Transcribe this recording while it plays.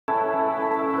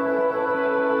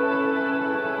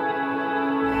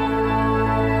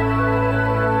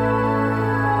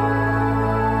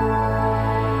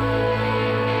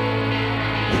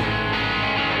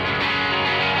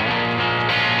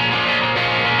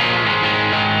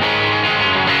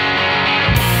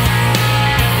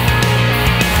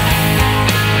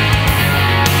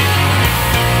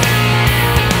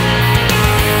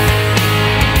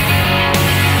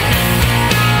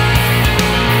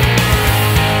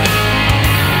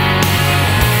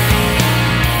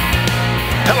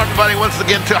everybody, once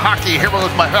again to Hockey Heroes.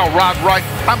 My pal Rod Wright.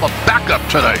 I'm a backup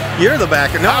today. You're the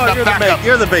backup. No,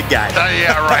 you're the big guy.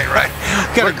 Yeah, right.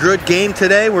 Got a good game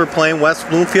today. We're playing West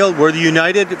Bloomfield. We're the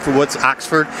United for what's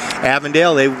Oxford,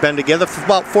 Avondale. They've been together for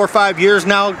about 4 or 5 years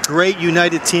now. Great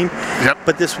United team. Yep.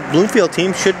 But this Bloomfield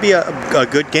team should be a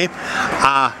good game.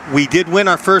 We did win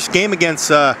our first game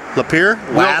against Lapeer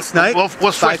last night. We'll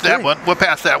switch that one. We'll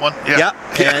pass that one. Yeah.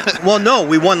 Well, no,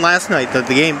 we won last night.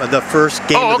 The first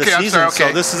game of the season. Okay.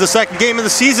 So this is the second game of the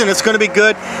season. It's going to be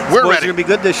good. We're ready. It's going to be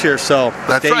good this year. So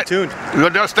stay tuned.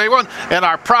 Stay tuned. And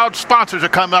our proud sponsors are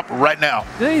coming up right now.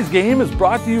 Today's game is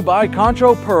brought to you by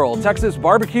Concho Pearl, Texas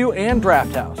Barbecue and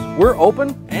Draft House. We're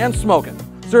open and smoking.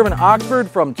 Serving Oxford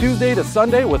from Tuesday to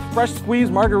Sunday with fresh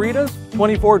squeezed margaritas,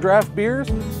 24 draft beers,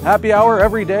 happy hour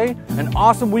every day, and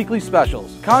awesome weekly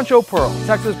specials. Concho Pearl,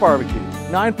 Texas Barbecue,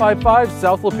 955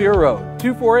 South Lapeer Road,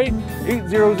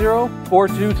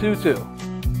 248-800-4222.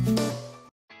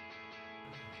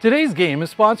 Today's game is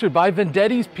sponsored by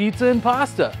Vendetti's Pizza and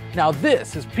Pasta. Now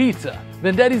this is pizza.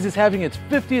 Vendetti's is having its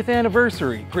 50th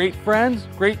anniversary. Great friends,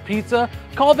 great pizza.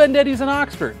 Call Vendetti's in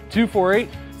Oxford,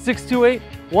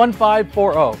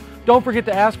 248-628-1540. Don't forget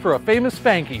to ask for a famous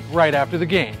Spanky right after the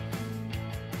game.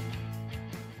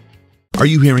 Are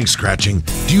you hearing scratching?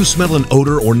 Do you smell an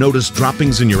odor or notice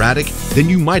droppings in your attic? Then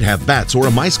you might have bats or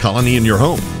a mice colony in your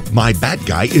home. My Bat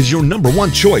Guy is your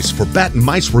 #1 choice for bat and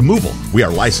mice removal. We are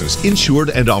licensed, insured,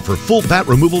 and offer full bat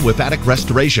removal with attic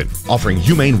restoration, offering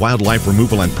humane wildlife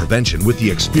removal and prevention with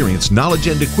the experience, knowledge,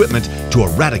 and equipment to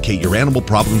eradicate your animal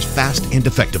problems fast and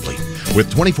effectively. With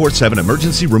 24/7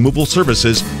 emergency removal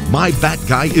services, My Bat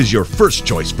Guy is your first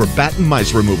choice for bat and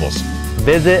mice removals.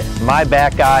 Visit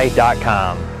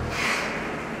mybatguy.com.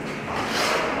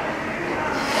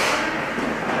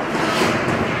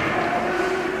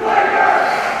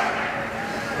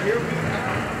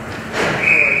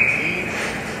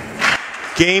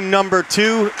 Game number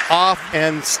 2, off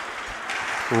and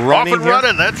running.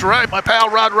 That's right. My pal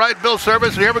Rod Wright, Bill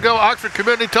Service. And here we go, Oxford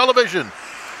Community Television.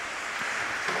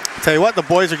 Tell you what, the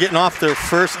boys are getting off their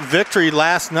first victory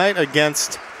last night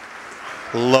against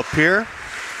Lapeer.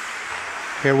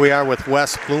 Here we are with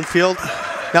West Bloomfield.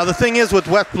 Now the thing is with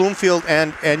West Bloomfield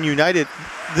and United,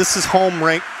 this is home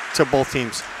ranked to both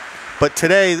teams. But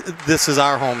today, this is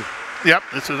our home. Yep,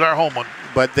 this is our home one.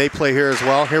 But they play here as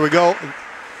well. Here we go.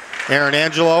 Aaron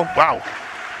Angelo. Wow.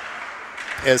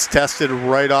 Is tested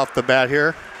right off the bat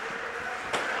here.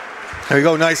 There you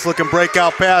go, nice looking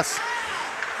breakout pass.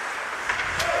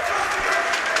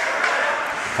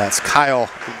 That's Kyle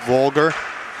Volger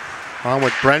on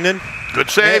with Brendan.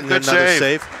 Good save, good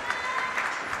save.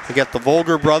 We got the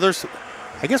Volger brothers.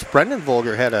 I guess Brendan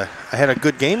Volger had a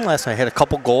good game last night. Had a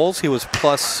couple goals. He was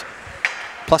plus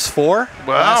 4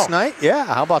 last night. Yeah,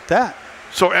 how about that?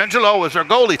 So Angelo is our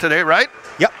goalie today, right?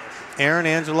 Yep. Aaron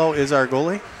Angelo is our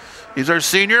goalie. He's our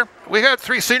senior. We had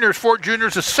 3 seniors, 4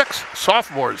 juniors, and 6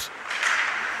 sophomores.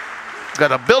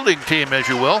 Got a building team, as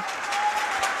you will.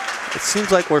 It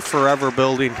seems like we're forever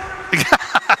building.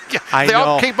 They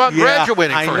all keep on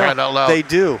graduating for crying out loud. They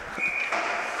do.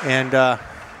 And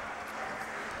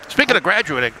speaking of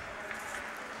graduating,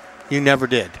 you never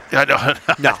did. I know.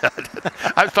 No.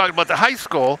 I was talking about the high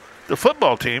school, the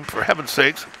football team, for heaven's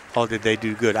sakes. Oh, did they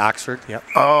do good? Oxford, yep.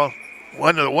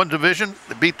 Won the 1 division.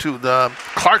 The beat to the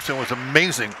Clarkson was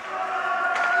amazing.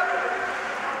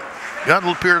 Got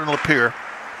Lapeer and Lapeer.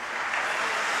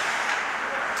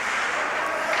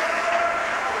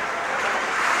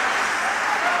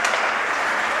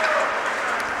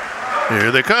 Here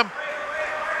they come.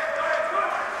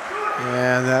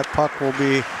 And that puck will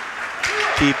be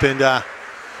deep into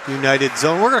United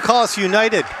zone. We're going to call us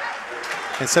United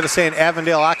instead of saying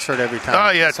Avondale Oxford every time. Oh,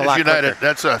 yeah, it's United. Quicker.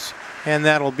 That's us. And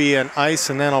that'll be an ice,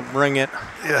 and then I'll bring it.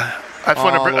 Yeah. I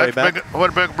want to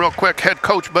bring real quick. Head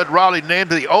coach Bud Raleigh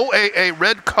named the OAA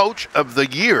Red Coach of the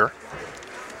Year.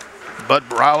 Bud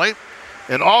Raleigh.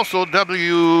 And also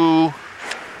WDIV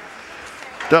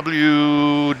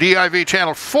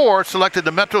Channel 4 selected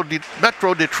the Metro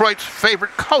Detroit's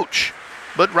favorite coach,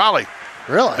 Bud Raleigh.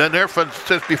 Really? Been there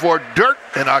since before dirt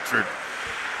in Oxford.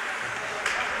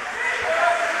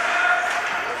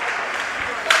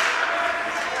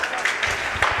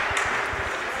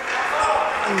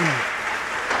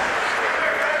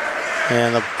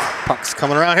 And the puck's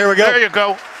coming around. Here we go. There you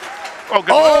go. Oh,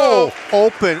 good. Oh,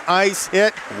 open ice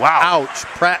hit. Wow. Ouch.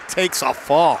 Pratt takes a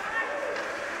fall.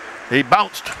 He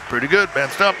bounced pretty good,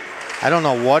 bounced up. I don't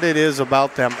know what it is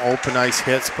about them open ice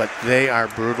hits, but they are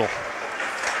brutal.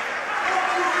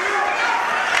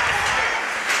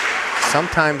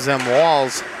 Sometimes them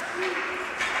walls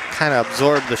kind of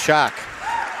absorb the shock.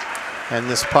 And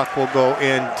this puck will go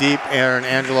in deep. Aaron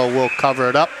Angelo will cover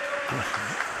it up.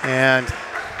 And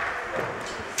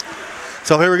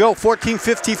so here we go,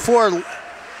 14:54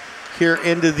 here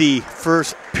into the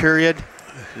first period.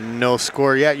 No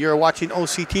score yet. You're watching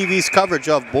OCTV's coverage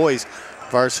of boys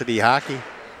varsity hockey.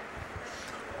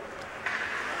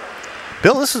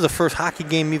 Bill, this is the first hockey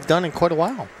game you've done in quite a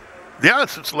while. Yeah,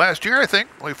 since last year, I think,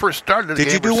 when we first started the game.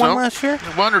 Did you do one last year?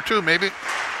 One or two, maybe.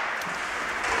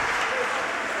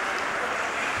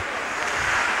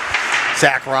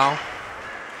 Zach Rao.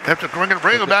 Have to bring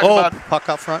it back puck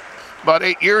up front. About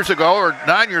 8 years ago or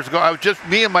 9 years ago. I was just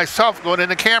me and myself going in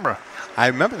the camera. I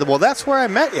remember. Well, that's where I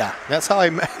met you. That's how I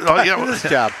met this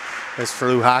job. It's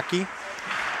for hockey.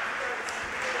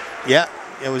 Yeah,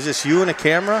 it was just you and a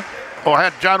camera. Oh, I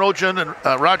had John Ogen and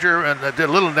Roger, and I did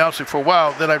a little announcing for a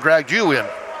while. Then I dragged you in.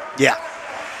 Yeah.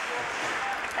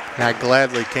 And I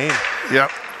gladly came.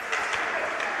 Yep.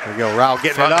 There we go. Rao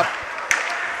getting it up.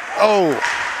 Oh.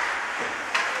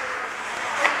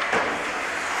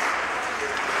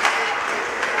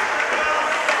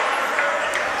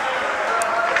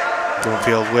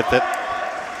 Bloomfield with it.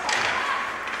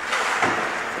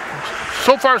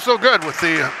 So far, so good with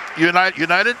the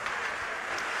United.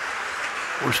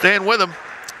 We're staying with them.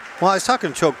 Well, I was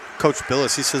talking to Coach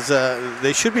Billis. He says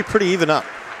they should be pretty even up.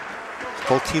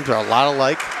 Both teams are a lot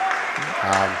alike.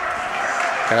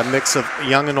 Got a mix of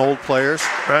young and old players.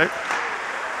 Right.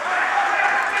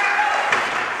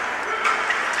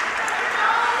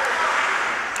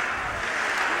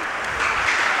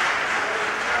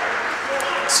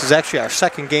 This is actually our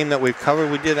second game that we've covered.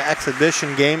 We did an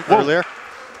exhibition game earlier,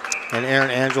 and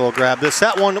Aaron Angelo grabbed this.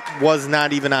 That one was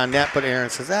not even on net, but Aaron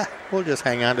says, we'll just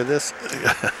hang on to this.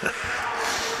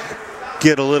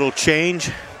 Get a little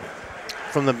change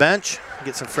from the bench,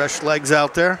 get some fresh legs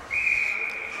out there.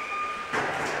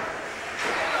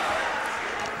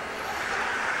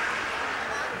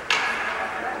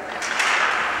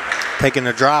 Taking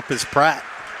the drop is Pratt.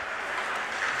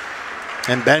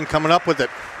 And Ben coming up with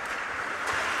it.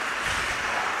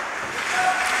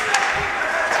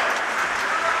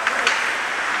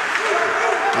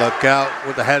 Look out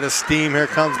with the head of steam. Here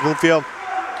comes Bloomfield.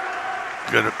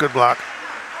 Good block.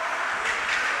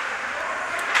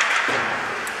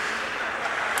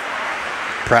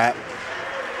 Pratt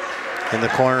in the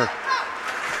corner.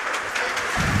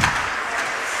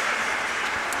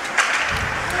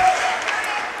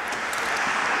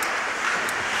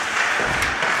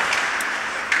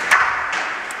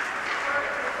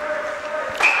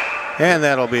 And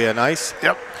that'll be a nice.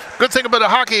 Yep. Good thing about the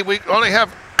hockey, we only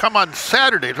have come on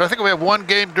Saturdays. I think we have one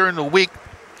game during the week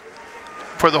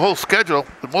for the whole schedule.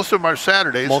 Most of them are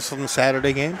Saturdays. Most of them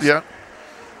Saturday games? Yeah.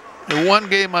 And one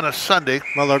game on a Sunday.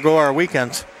 Well, there go our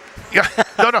weekends. Yeah.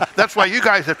 No. That's why you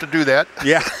guys have to do that.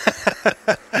 Yeah.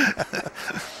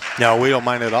 No, we don't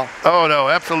mind at all. Oh, no,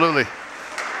 absolutely.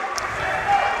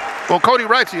 Well, Cody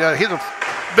Wright, he's a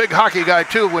big hockey guy,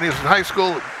 too, when he was in high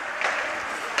school.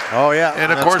 Oh, yeah.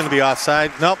 And, of course, going to be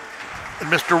offside. Nope. And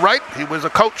Mr. Wright, he was a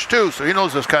coach, too, so he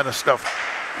knows this kind of stuff.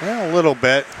 Yeah, a little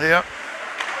bit. Yeah.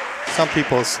 Some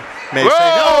people may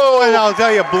say, no, and I'll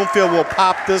tell you, Bloomfield will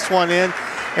pop this one in.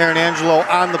 Aaron Angelo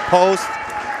on the post.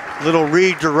 Little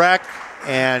redirect,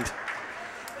 and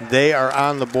they are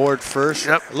on the board first.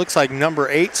 Yep. It looks like number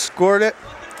 8 scored it.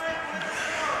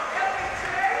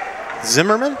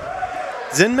 Zinman?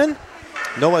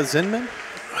 Noah Zinman?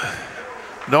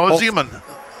 Noah Zeman.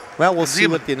 Well, we'll see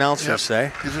what the announcers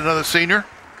say. He's another senior.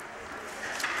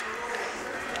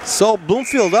 So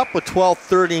Bloomfield up with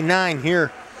 12:39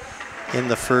 here in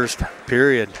the first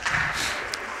period.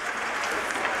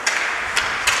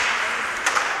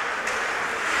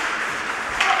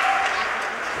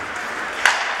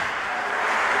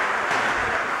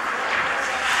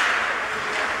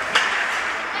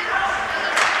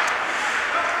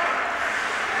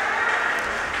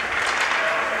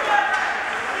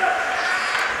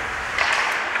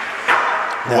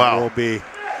 That will be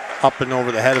up and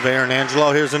over the head of Aaron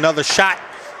Angelo. Here's another shot.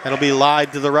 That'll be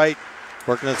live to the right,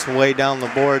 working its way down the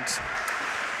boards.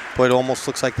 Boy, it almost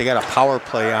looks like they got a power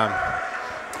play on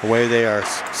the way they are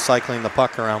cycling the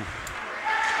puck around.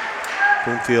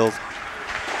 Bloomfield.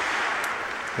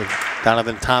 With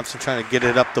Donovan Thompson trying to get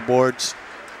it up the boards.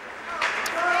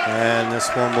 And this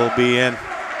one will be in.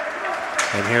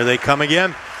 And here they come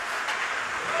again.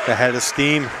 The head of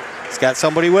steam. He's got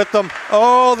somebody with them.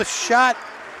 Oh, the shot.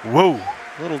 Whoa.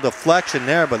 A little deflection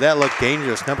there, but that looked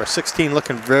dangerous. Number 16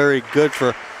 looking very good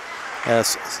for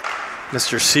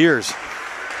Mr. Sears.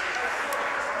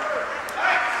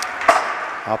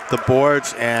 Up the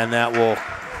boards, and that will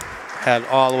head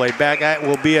all the way back. That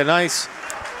will be a nice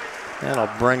That'll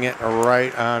bring it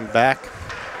right on back.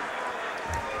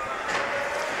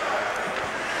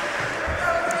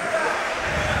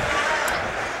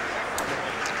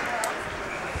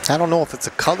 I don't know if it's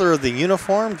the color of the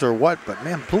uniforms or what, but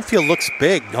man, Bloomfield looks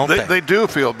big, don't they? They do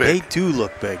feel big. They do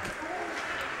look big.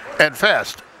 And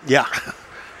fast. Yeah.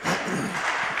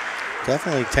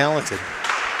 Definitely talented.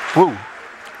 Woo. And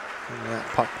that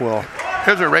puck will.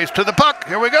 Here's a race to the puck.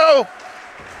 Here we go.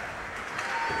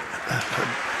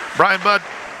 Brian Budd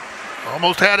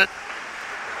almost had it.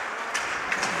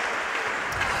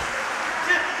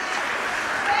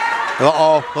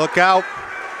 Uh-oh, look out.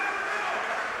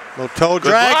 Little toe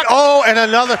drag. block. Oh, and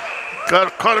another.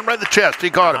 Caught him right in the chest. He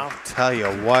caught him. I'll tell you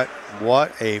what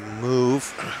a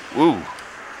move Woo.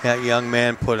 that young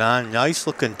man put on. Nice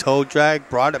looking toe drag,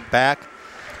 brought it back.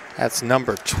 That's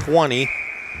number 20.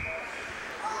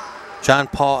 John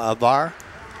Paul Alvar.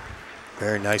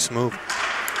 Very nice move.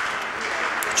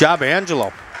 Good job,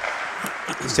 Angelo.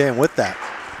 Staying with that.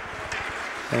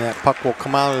 And that puck will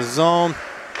come out of the zone.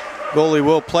 Goalie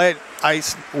will play it.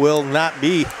 Ice will not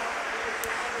be.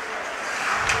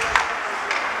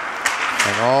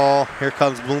 And oh, here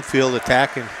comes Bloomfield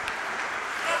attacking.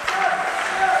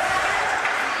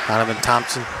 Donovan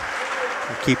Thompson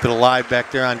will keep it alive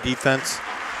back there on defense.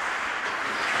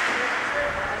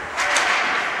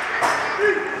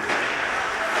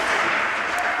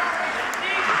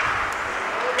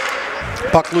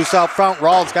 Puck loose out front.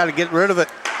 Rawls got to get rid of it.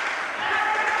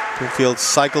 Bloomfield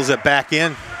cycles it back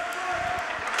in.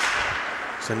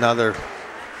 It's another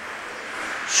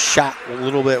shot a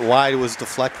little bit wide. It was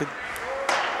deflected.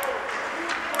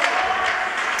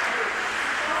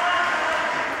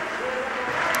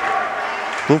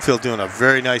 Bloomfield doing a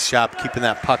very nice job keeping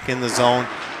that puck in the zone,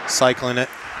 cycling it.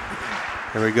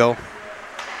 Here we go.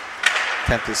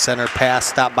 Attempted center pass,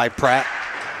 stopped by Pratt.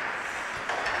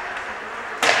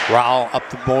 Rowell up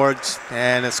the boards,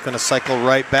 and it's going to cycle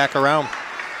right back around.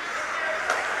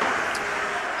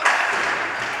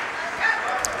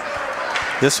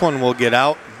 This one will get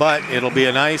out, but it'll be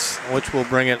an ice, which will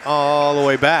bring it all the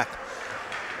way back.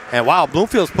 And wow,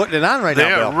 Bloomfield's putting it on right now,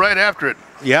 Bill. They are right after it.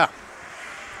 Yeah.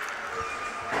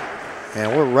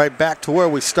 And we're right back to where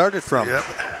we started from. Yep.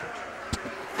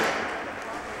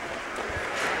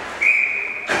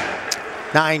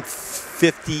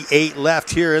 .958 left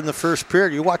here in the first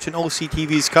period. You're watching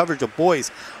OCTV's coverage of boys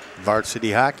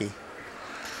varsity hockey.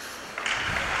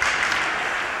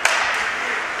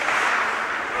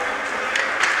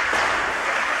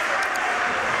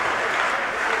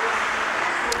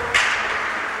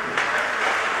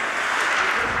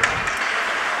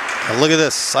 And look at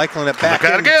this, cycling it back.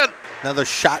 Look at it again. Another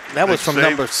shot. That was from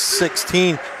number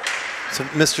 16. So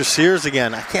Mr. Sears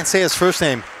again. I can't say his first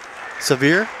name.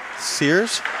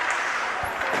 Sears?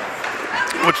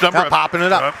 Which number? Not popping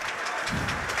it up.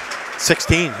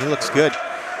 16. He looks good.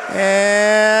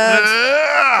 And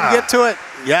get to it.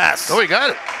 Yes. Oh, he got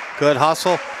it. Good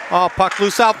hustle. Oh, puck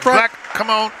loose out front. Black,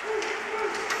 come on.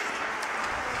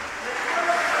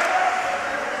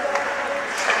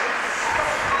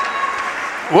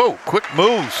 Whoa, quick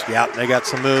moves. Yep, they got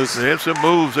some moves. They have some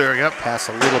moves there, yep. Pass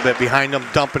a little bit behind them,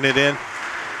 dumping it in.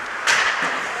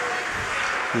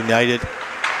 United.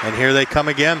 And here they come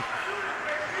again.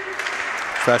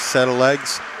 Fresh set of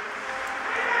legs.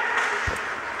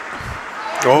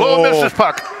 Oh, missed his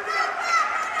puck.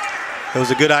 It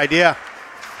was a good idea.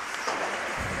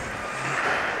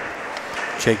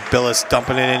 Jake Billis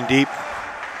dumping it in deep.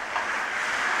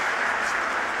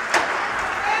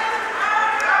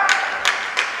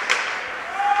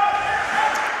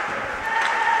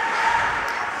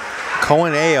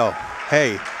 Cohen Ayo,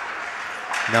 hey,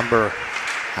 number,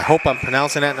 I hope I'm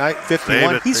pronouncing that right,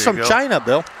 51. He's from China,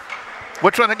 Bill.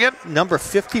 Which one again? Number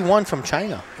 51 from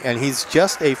China, and he's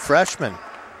just a freshman.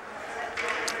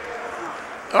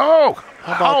 Oh,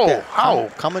 how about that? How?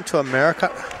 Coming to America.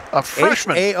 A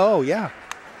freshman. AO, yeah.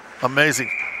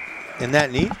 Amazing. Isn't that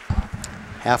neat?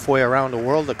 Halfway around the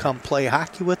world to come play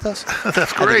hockey with us.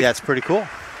 That's great. I think that's pretty cool.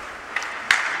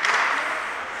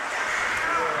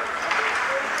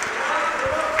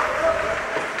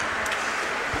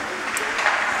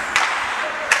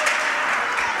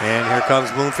 And here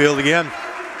comes Bloomfield again.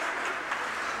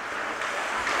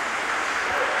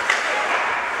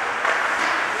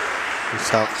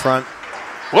 He's out front.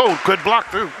 Whoa, good block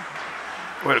too.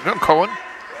 Way to go, Cohen.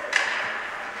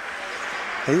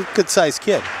 He's a good-sized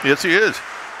kid. Yes, he is.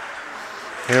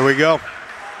 Here we go.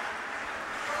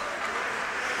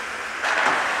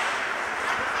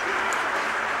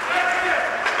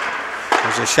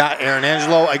 There's a shot, Aaron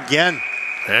Angelo again.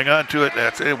 Hang on to it.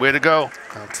 That's it. Way to go.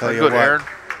 I'll tell you good, what. Aaron.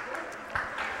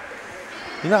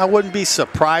 You know, I wouldn't be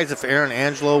surprised if Aaron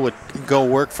Angelo would go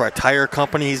work for a tire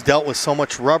company. He's dealt with so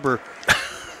much rubber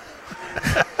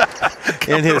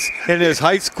in his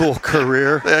high school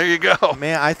career. There you go.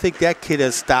 Man, I think that kid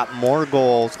has stopped more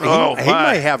goals. Oh, he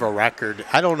might have a record.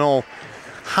 I don't know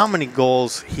how many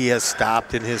goals he has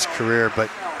stopped in his career, but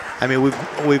I mean,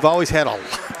 we've always had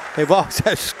they've always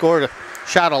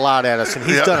shot a lot at us, and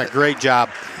he's done a great job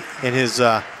in his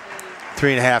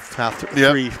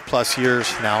 3+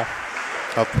 years now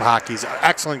of hockey. He's an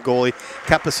excellent goalie.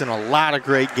 Kept us in a lot of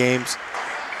great games.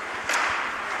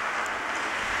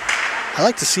 I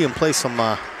like to see him play some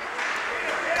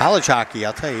college hockey.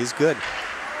 I'll tell you, he's good.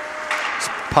 This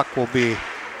puck will be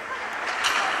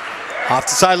off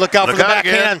the side. Look out for the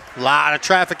backhand. A lot of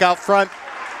traffic out front.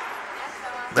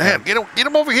 Man, get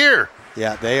him over here.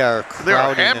 Yeah, they are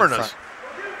hammering us.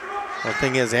 Well, the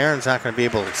thing is, Aaron's not going to be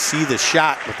able to see the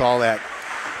shot with all that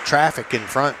traffic in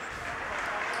front.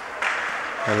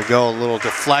 There we go, a little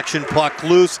deflection, puck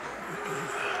loose.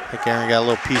 I think Aaron got a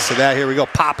little piece of that. Here we go,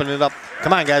 popping it up.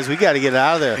 Come on, guys, we got to get it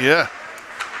out of there. Yeah.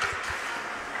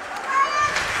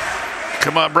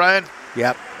 Come on, Brian.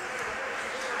 Yep.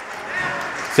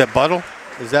 Is that Buttle?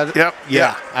 Is that it? Yep.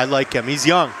 Yeah, I like him. He's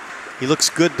young. He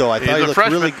looks good, though. I thought he looked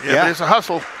really good. Yeah, it's a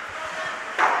hustle.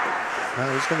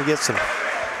 Well, he's going to get some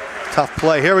tough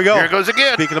play. Here we go. Here it goes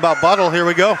again. Speaking about Buttle, here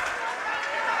we go.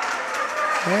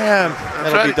 Yeah,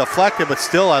 that'll be deflected, but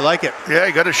still, I like it. Yeah,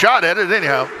 he got a shot at it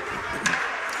anyhow.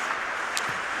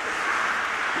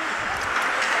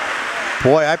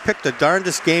 Boy, I picked the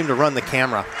darndest game to run the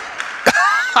camera.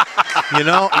 You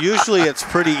know, usually it's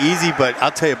pretty easy, but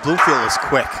I'll tell you, Bloomfield is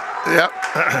quick. Yep.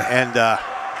 And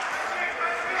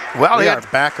well, they are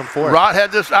back and forth. Rod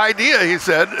had this idea, he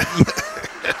said.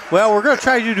 Well, we're going to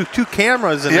try to do 2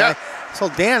 cameras. And so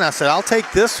Dan, I said, I'll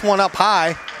take this one up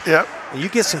high. Yep. And you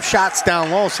get some shots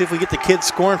down low, see if we get the kids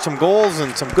scoring some goals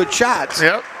and some good shots.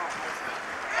 Yep.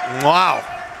 Wow.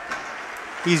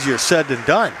 Easier said than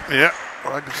done. Yep.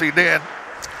 Well, I can see Dan.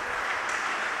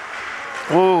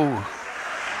 Whoa.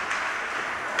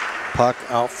 Puck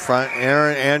out front.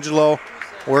 Aaron Angelo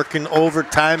working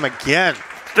overtime again.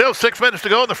 Still 6 minutes to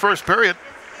go in the first period.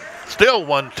 Still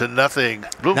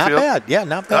 1-0. Bloomfield. Not bad. Yeah,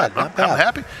 not bad. Not bad. I'm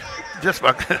happy. Just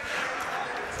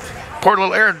poor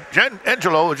little Aaron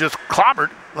Angelo was just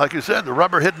clobbered, like you said. The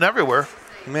rubber hitting everywhere.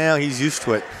 Well, he's used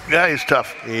to it. Yeah, he's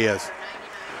tough. He is.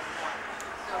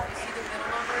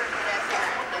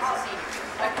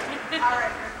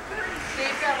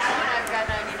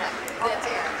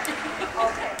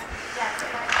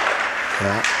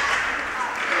 Yeah.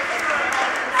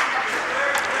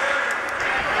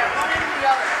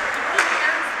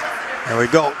 There we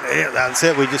go. That's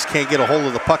it. We just can't get a hold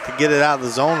of the puck to get it out of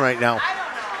the zone right now.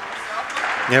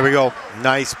 There we go.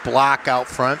 Nice block out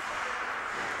front.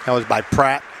 That was by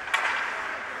Pratt.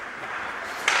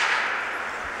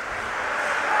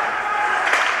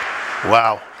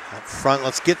 Wow. Up front.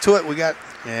 Let's get to it.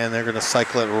 And they're going to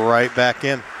cycle it right back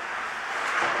in.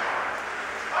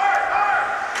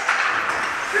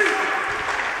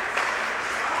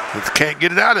 Just can't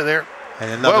get it out of there.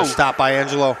 And another stop by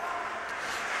Angelo.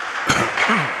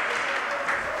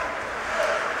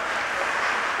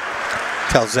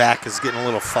 Tell Zach is getting a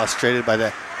little frustrated by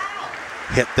the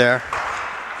hit there.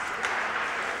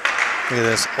 Look at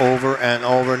this, over and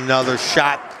over, another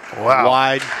shot. Wow.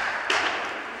 Wide.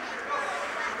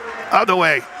 Other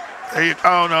way.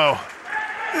 Oh, no.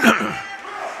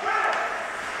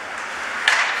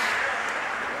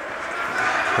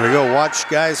 Here we go. Watch,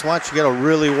 guys. Watch. You got to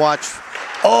really watch.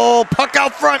 Oh, puck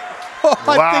out front. Oh,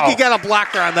 wow. I think he got a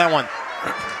blocker on that one.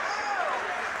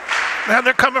 Man,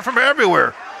 they're coming from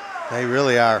everywhere. They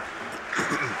really are.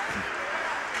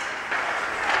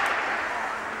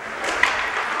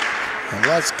 And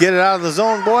let's get it out of the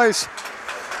zone, boys.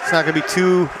 It's not going to be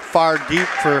too far deep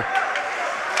for...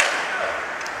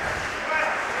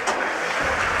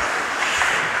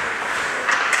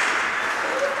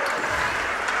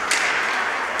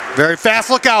 Very fast.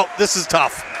 Look out. This is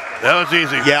tough. That was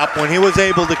easy. Yep. When he was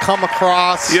able to come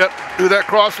across. Yep. Do that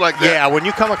cross like that. Yeah. When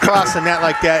you come across a net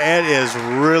like that, it is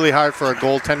really hard for a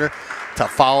goaltender to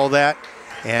follow that.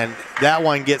 And that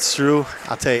one gets through.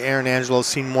 I'll tell you, Aaron Angelo's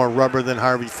seen more rubber than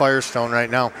Harvey Firestone right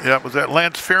now. Yeah. Was that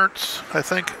Lance Ferentz, I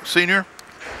think, senior?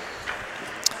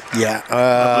 Yeah.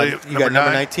 You got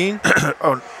number 19?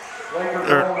 Oh,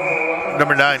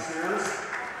 number 9.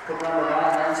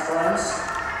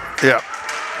 Yeah.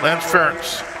 Lance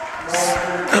Ferentz.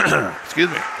 Excuse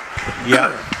me.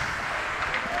 Yeah.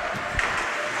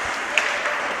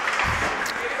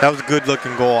 That was a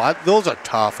good-looking goal. Those are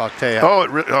tough, I'll tell you. Oh,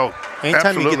 Anytime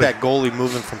absolutely. you get that goalie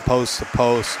moving from post to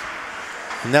post,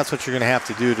 And that's what you're going to have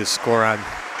to do to score on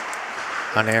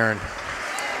Aaron.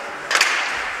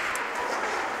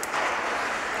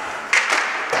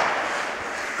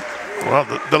 Well,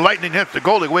 the Lightning hits the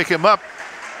goalie, wake him up.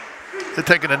 They're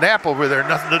taking a nap over there,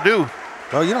 nothing to do.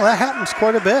 Well, you know, that happens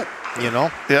quite a bit, you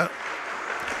know. Yeah.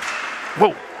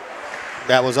 Whoa.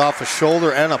 That was off a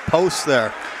shoulder and a post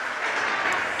there.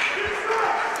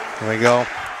 Here we go.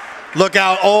 Look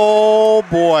out. Oh,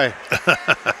 boy.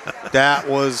 That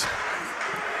was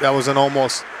an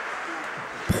almost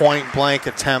point-blank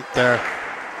attempt there.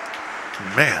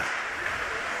 Man.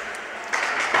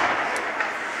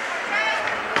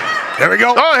 There we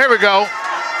go. Oh, here we go.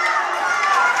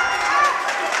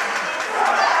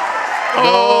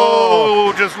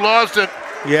 Oh, just lost it.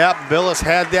 Yeah, Billis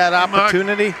had that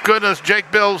opportunity. My goodness,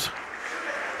 Jake Bills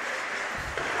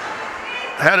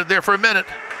had it there for a minute.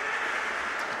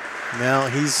 Now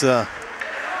he's got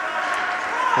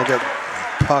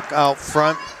puck out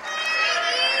front.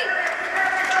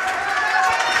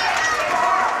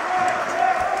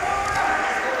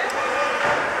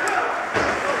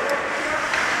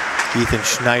 Ethan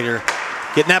Schneider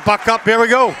getting that puck up. Here we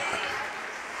go.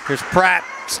 Here's Pratt.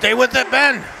 Stay with it,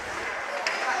 Ben.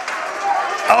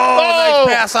 Oh,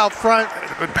 nice pass out front.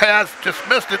 Good pass, just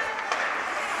missed it.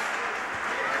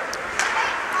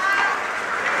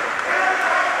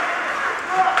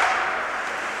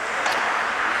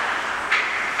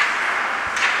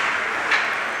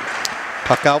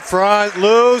 Puck out front,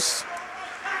 loose.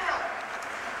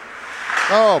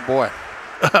 Oh, boy.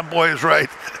 Boy is right.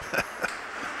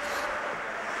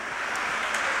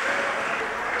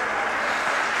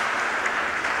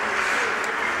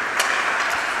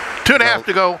 Two and a half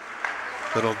to go.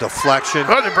 Little deflection.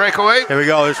 Oh, the breakaway. Here we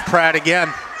go. There's Pratt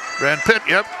again. Brand Pitt,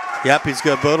 yep. Yep, he's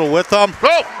got Biddle with him.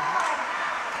 Oh!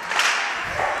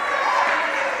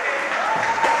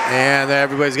 And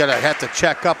everybody's got to have to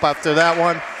check up after that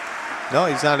one. No,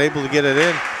 he's not able to get it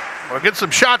in. We'll get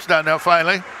some shots down now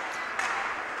finally.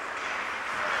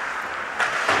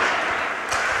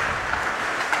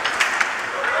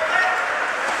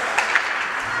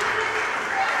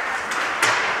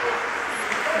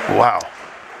 Wow.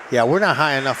 Yeah, we're not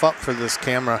high enough up for this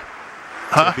camera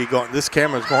to be going. This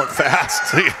camera's going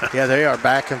fast. Yeah, they are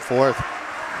back and forth.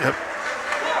 Yep.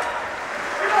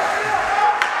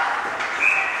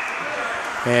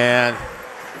 And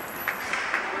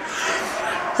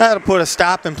that'll put a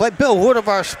stop in play. Bill, one of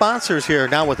our sponsors here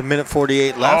now with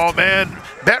 1:48 left. Oh, man.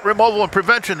 Bat removal and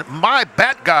prevention. My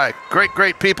Bat Guy. Great,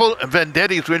 great people.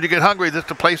 Vendetti's. When you get hungry, this is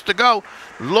the place to go.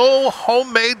 Low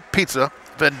homemade pizza.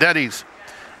 Vendetti's.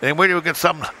 And when you get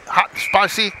something hot and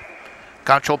spicy,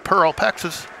 Concho Pearl,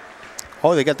 Texas.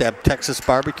 Oh, they got that Texas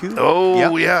barbecue. Oh,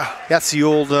 yep. Yeah. That's the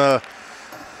old hot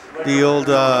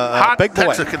Big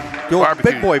Boy. Texican the old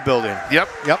barbecue. Big Boy building. Yep.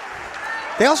 Yep.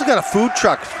 They also got a food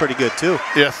truck. It's pretty good, too.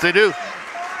 Yes, they do.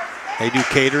 They do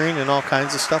catering and all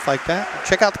kinds of stuff like that.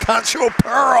 Check out the Concho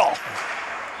Pearl.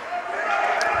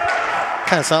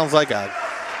 Kind of sounds like a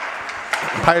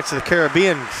Pirates of the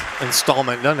Caribbean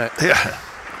installment, doesn't it? Yeah.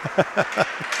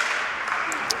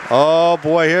 Oh,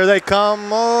 boy, here they come.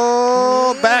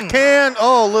 Oh, backhand.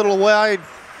 Oh, a little wide.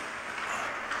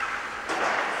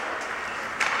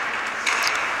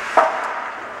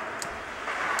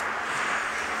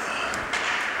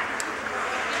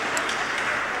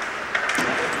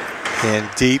 And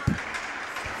deep.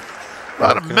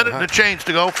 About a minute and a change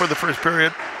to go for the first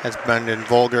period. That's Brendan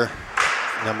Volger,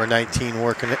 number 19,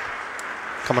 working it.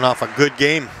 Coming off a good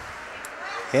game.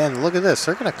 And look at this.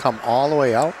 They're going to come all the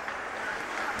way out.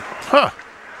 Huh.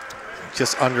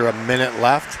 Just under a minute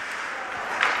left.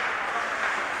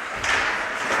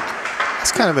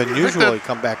 It's kind of unusual to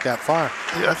come back that far.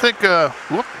 Yeah, I think,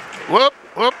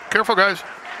 whoop. Careful, guys.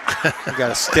 You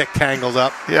got a stick tangled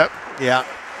up. Yep. Yeah.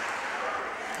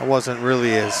 It wasn't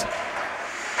really as.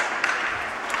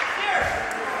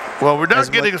 Well, we're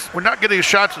not getting as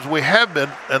shots as we have been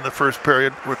in the first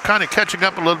period. We're kind of catching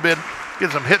up a little bit,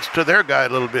 getting some hits to their guy a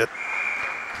little bit.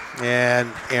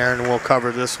 And Aaron will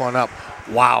cover this one up.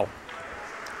 Wow.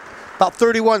 About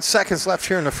 31 seconds left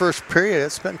here in the first period.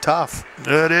 It's been tough.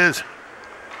 It is.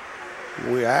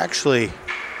 We actually,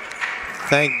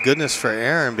 thank goodness for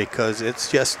Aaron, because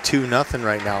it's just 2-0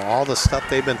 right now. All the stuff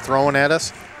they've been throwing at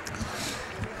us.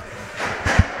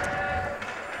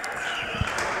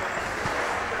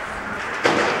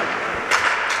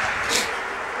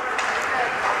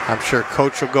 I'm sure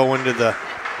Coach will go into the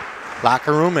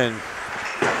locker room and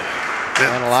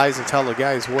analyze and tell the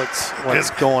guys what's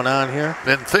going on here.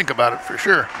 Then think about it for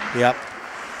sure. Yep.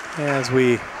 As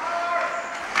we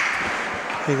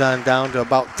gone down to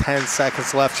about 10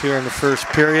 seconds left here in the first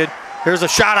period. Here's a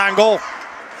shot on goal.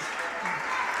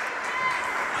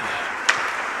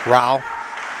 Rao.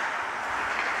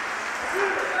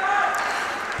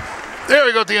 There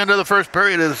we go at the end of the first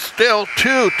period. It is still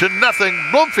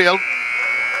 2-0 Bloomfield.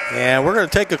 And we're going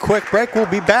to take a quick break. We'll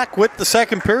be back with the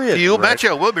second period. You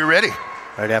betcha. We'll be ready.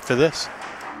 Right after this.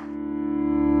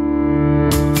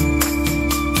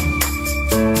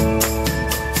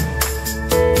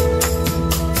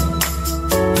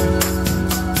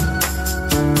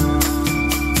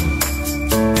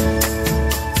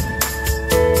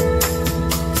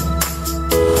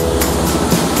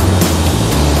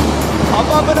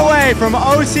 Up and away from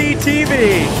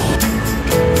OCTV.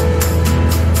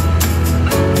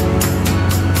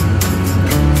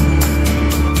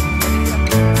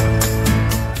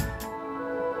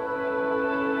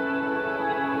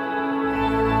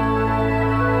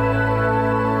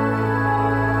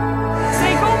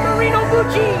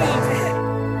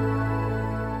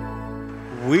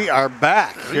 We are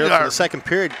back here for the second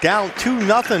period. Down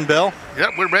 2-0, Bill. Yep,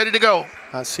 we're ready to go.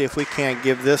 Let's see if we can't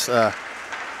give this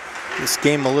this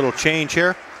game a little change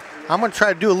here. I'm going to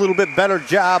try to do a little bit better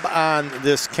job on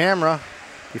this camera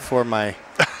before my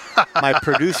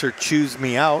producer chews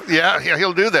me out. Yeah,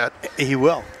 he'll do that. He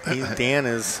will. Dan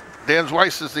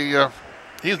Weiss is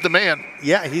he's the man.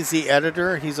 Yeah, he's the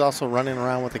editor. He's also running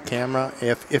around with the camera.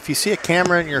 If you see a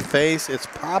camera in your face, it's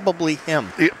probably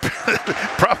him. It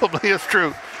probably is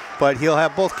true. But he'll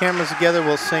have both cameras together.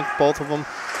 We'll sync both of them.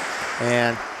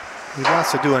 And he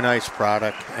wants to do a nice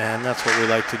product, and that's what we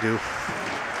like to do.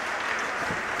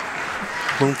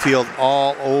 Bloomfield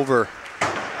all over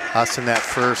us in that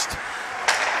first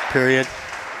period.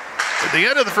 At the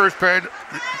end of the first period,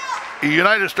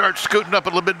 United starts scooting up a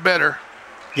little bit better.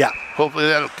 Yeah. Hopefully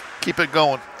that'll keep it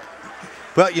going.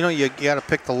 Well, you know, you got to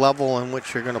pick the level in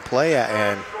which you're going to play at,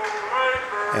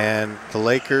 and the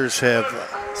Lakers have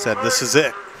said this is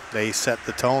it. They set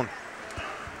the tone.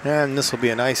 And this will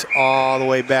be a nice all the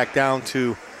way back down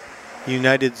to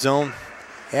United zone.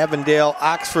 Avondale,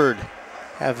 Oxford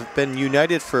have been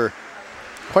United for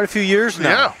quite a few years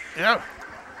now. Yeah.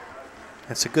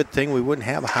 That's a good thing. We wouldn't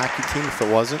have a hockey team if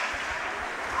it wasn't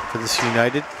for this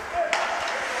United.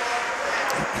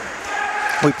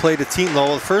 We played a team,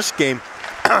 though, the first game,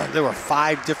 there were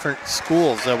 5 different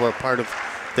schools that were part of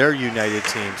their United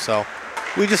team. So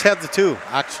we just have the 2,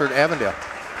 Oxford, Avondale.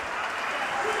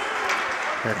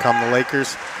 Here come the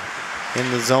Lakers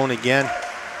in the zone again.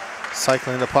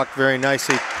 Cycling the puck very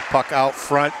nicely. Puck out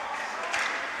front.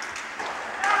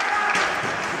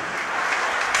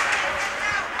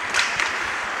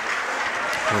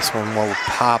 This one will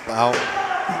pop out.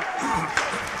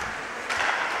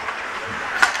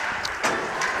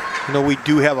 You know, we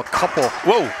do have a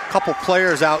couple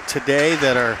players out today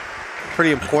that are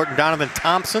pretty important. Donovan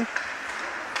Thompson,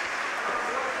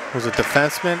 who's a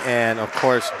defenseman, and of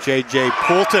course J.J.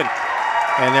 Poulton.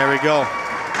 And there we go.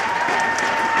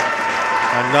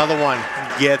 Another one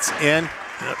gets in,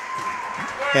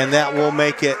 and that will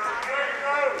make it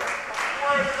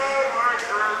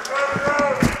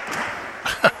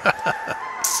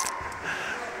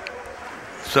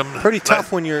pretty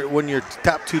tough when your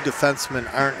top 2 defensemen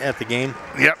aren't at the game.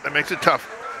 Yep, that makes it tough.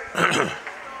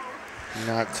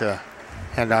 Not to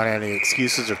hand out any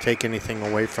excuses or take anything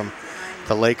away from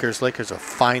the Lakers. Lakers are a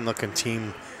fine-looking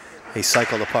team. They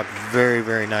cycle the puck very,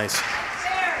 very nice.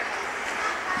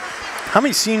 How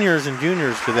many seniors and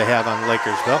juniors do they have on the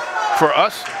Lakers, Bill? For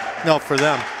us? No, for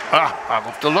them. I'll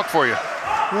have to look for you.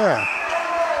 Yeah.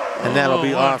 And that'll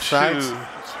be offsides.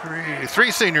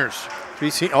 3 seniors.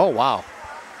 3 oh, wow.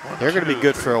 They're going to be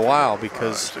good for a while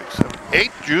because 5, 6, 7,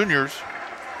 8 juniors,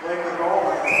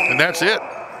 and that's it.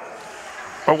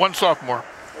 Or 1 sophomore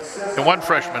and 1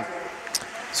 freshman.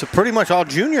 So pretty much all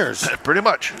juniors. Pretty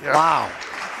much. Yeah. Wow.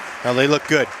 Now they look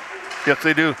good. Yes,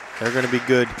 they do. They're going to be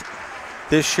good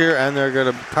this year, and they're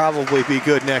going to probably be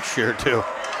good next year too.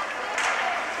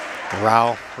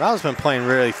 Rao's been playing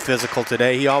really physical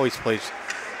today. He always plays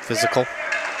physical.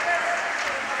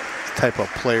 The type of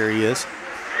player he is.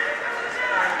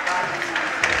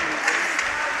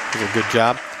 Did a good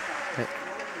job.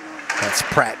 That's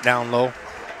Pratt down low.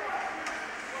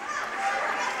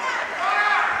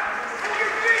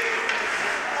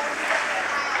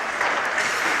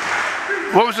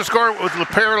 What was the score with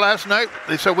LaPierre last night?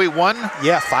 They said we won?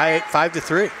 Yeah,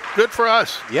 5-3. Good for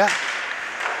us. Yeah.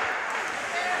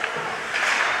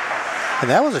 And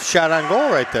that was a shot on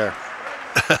goal right there.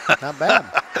 Not bad.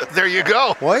 There you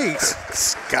go. Well, you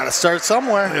got to start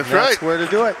somewhere. That's right. That's where to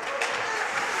do it.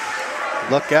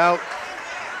 Look out.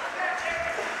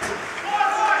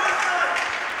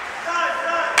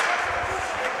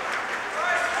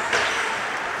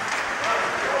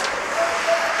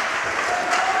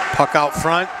 Puck out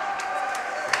front.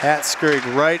 That scurried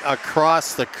right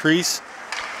across the crease.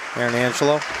 Aaron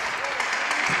Angelo.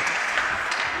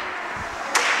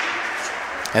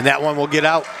 And that one will get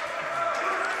out.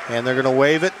 And they're going to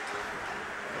wave it.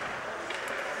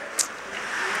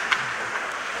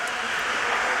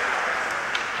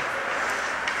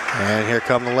 And here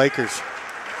come the Lakers.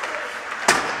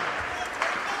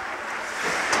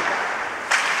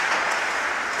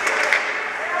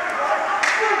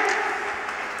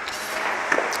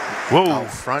 Whoa.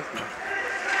 Out front.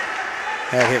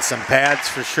 That hit some pads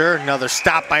for sure. Another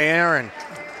stop by Aaron.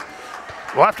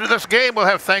 Well, after this game, we'll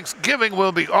have Thanksgiving.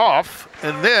 We'll be off.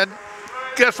 And then,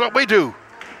 guess what we do?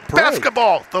 Parade.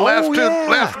 Basketball. The last yeah.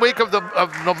 last week of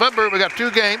November, we got 2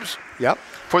 games. Yep.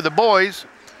 For the boys.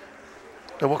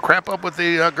 Then we'll crap up with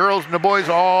the girls and the boys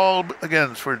all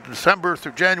again for December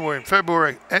through January and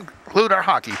February, and include our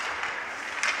hockey.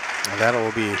 And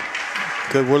that'll be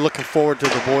good. We're looking forward to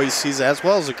the boys' season as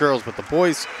well as the girls, but the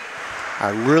boys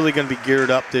are really going to be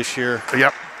geared up this year.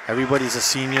 Yep. Everybody's a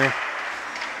senior,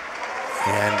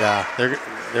 and they're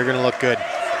going to look good.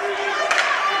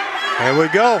 Here we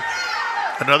go.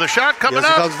 Another shot coming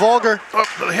Yes, up. it goes Vulgar. Oh,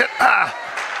 the hit. Ah.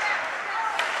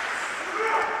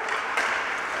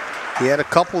 He had a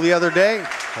couple the other day,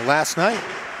 last night.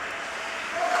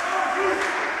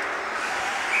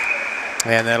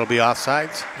 And that'll be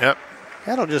offsides. Yep.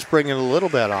 That'll just bring it a little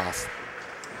bit off.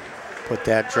 Put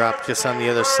that drop just on the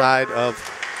other side of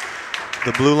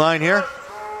the blue line here.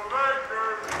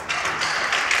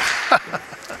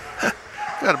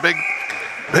 Got a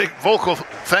big vocal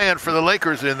fan for the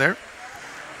Lakers in there.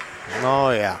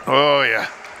 Oh, yeah. Oh, yeah.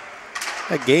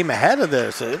 That game ahead of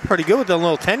this, pretty good with the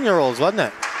little 10-year-olds, wasn't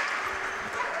it?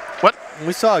 What?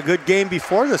 We saw a good game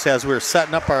before this as we were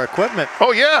setting up our equipment.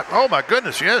 Oh, yeah. Oh, my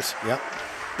goodness, yes. Yep.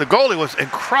 The goalie was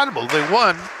incredible. They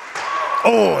won.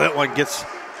 Oh, that one gets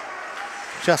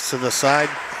just to the side.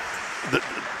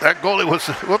 That goalie was,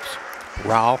 whoops.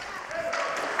 Rao.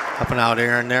 Helping out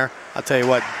Aaron there. I'll tell you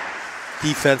what,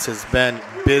 defense has been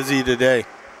busy today.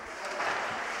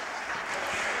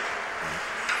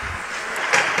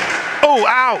 Oh,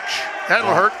 ouch.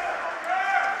 That'll hurt.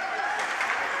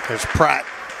 There's Pratt.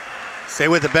 Stay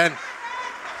with it, Ben.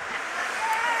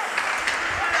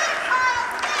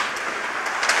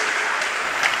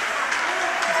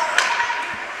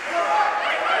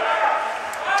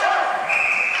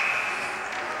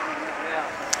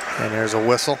 And there's a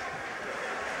whistle.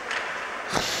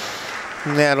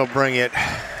 And that'll bring it.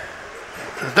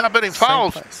 There's not been any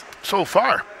fouls place. so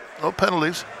far. No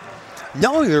penalties.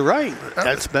 No, you're right.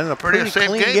 That's been a pretty same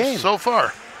clean game. so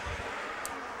far.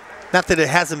 Not that it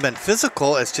hasn't been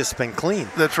physical, it's just been clean.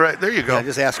 That's right. There you go. Yeah,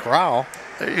 just ask Rao.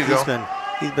 There you go.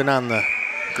 He's been on the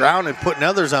ground and putting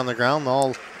others on the ground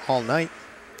all night.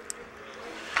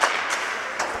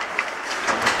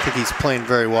 I think he's playing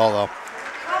very well, though.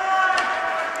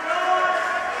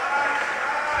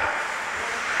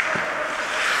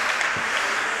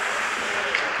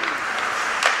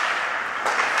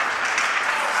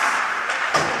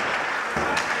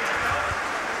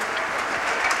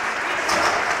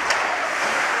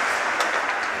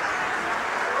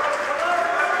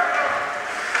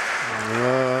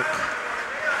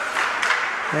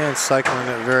 And cycling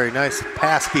it very nice.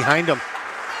 Pass behind him.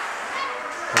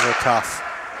 A little tough.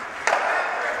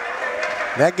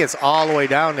 That gets all the way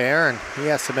down to Aaron. He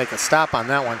has to make a stop on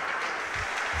that one.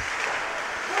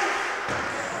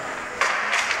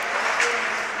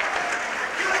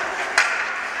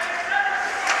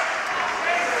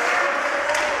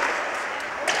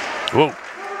 Whoa.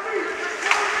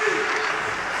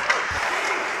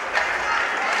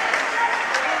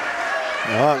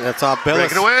 Oh, that's off Billis.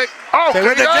 Break it away. Oh, Stay there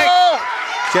with you it, go.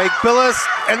 Jake Billis,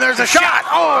 and there's a shot.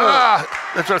 Oh!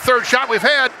 That's our 3rd shot we've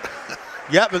had.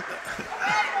 Yeah, but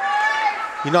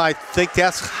you know, I think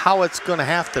that's how it's going to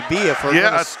have to be if we're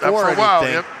going to score for a anything. while,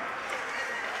 yep.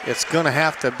 It's going to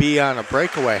have to be on a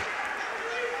breakaway.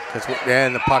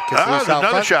 And the puck gets loose out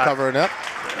front, shot. covering up.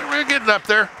 We're getting up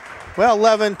there. Well,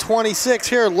 11:26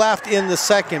 here left in the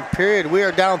second period. We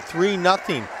are down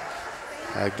 3-0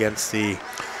 against the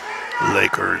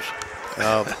Lakers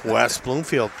of West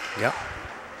Bloomfield. Yep.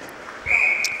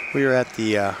 We are at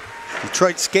the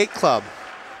Detroit Skate Club,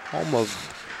 home of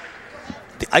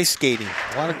the ice skating.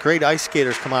 A lot of great ice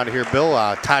skaters come out of here, Bill.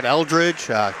 Todd Eldridge,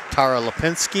 Tara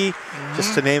Lipinski,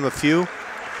 just to name a few.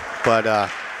 But a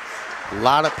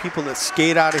lot of people that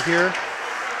skate out of here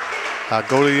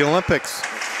go to the Olympics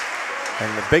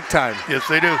and the big time. Yes,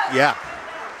 they do. Yeah.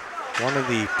 One of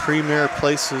the premier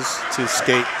places to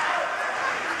skate.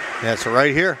 That's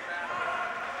right here.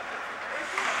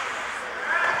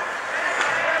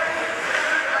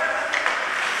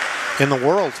 In the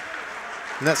world.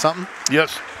 Isn't that something?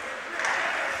 Yes.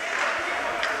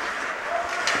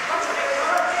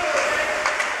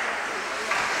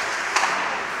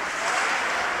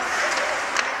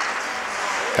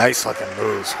 Nice looking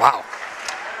moves. Wow.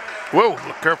 Whoa,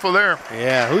 look careful there.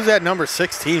 Yeah, who's that number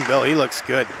 16, Bill? He looks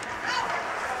good.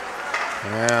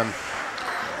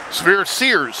 Sphere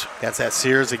Sears. That's that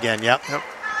Sears again, yep.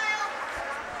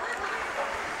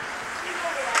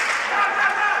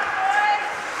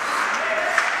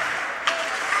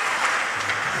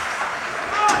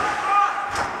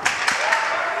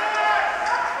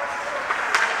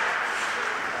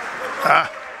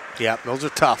 Yep, those are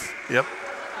tough. Yep.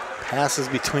 Passes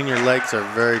between your legs are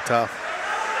very tough.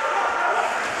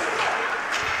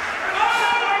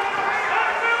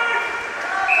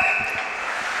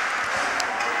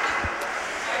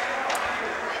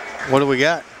 What do we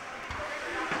got?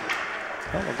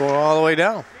 Well, we're going all the way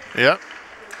down. Yep.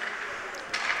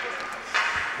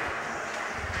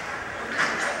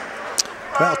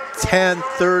 Well,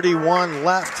 10:31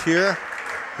 left here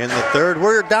in the third.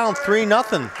 We're down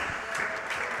 3-0.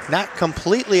 Not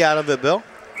completely out of it, Bill.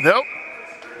 Nope.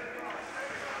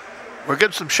 We're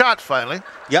getting some shots finally.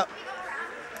 Yep.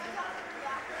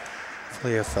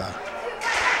 Hopefully if we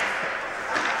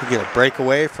get a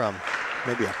breakaway from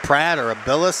maybe a Pratt or a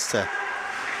Billis, it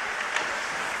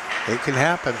can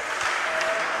happen.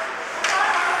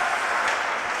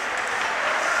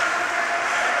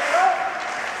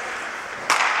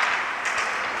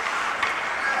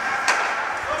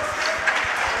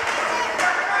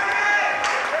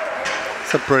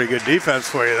 That's a pretty good defense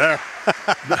for you there.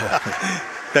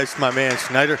 That's my man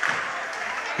Schneider.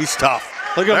 He's tough.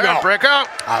 Look at him go. Break out.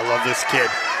 I love this kid.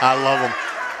 I love him.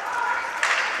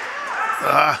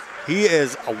 He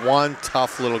is one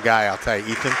tough little guy, I'll tell you,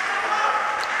 Ethan.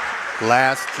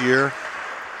 Last year,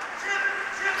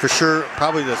 for sure,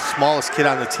 probably the smallest kid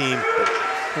on the team, but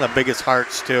one of the biggest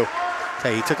hearts, too. I'll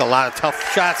tell you, he took a lot of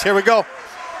tough shots. Here we go.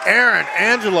 Aaron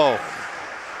Angelo.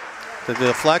 The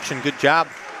deflection, good job.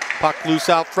 Puck loose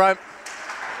out front.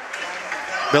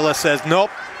 Billis says,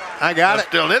 nope, I got it.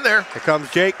 Still in there. Here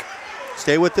comes Jake.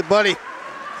 Stay with it, buddy.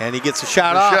 And he gets a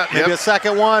shot off. Maybe a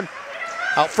second one.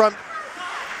 Out front.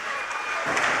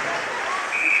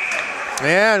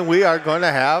 And we are going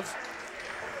to have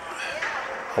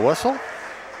a whistle.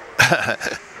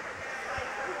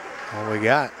 What we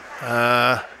got?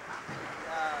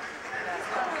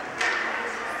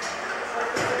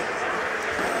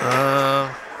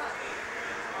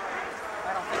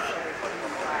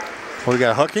 We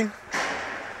got a hooking. I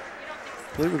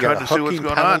believe we got a hooking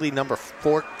penalty number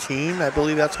 14. I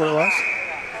believe that's what it was.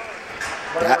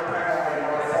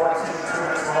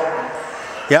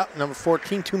 Yep, number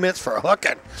 14, 2 minutes for a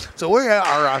hooking. So we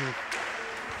are on,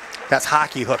 that's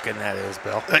hockey hooking, that is,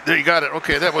 Bill. There, you got it.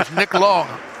 Okay, that was Nick Long.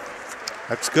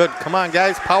 That's good. Come on,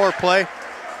 guys, power play.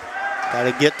 Got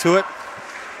to get to it.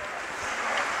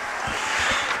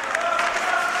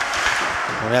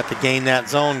 We'll have to gain that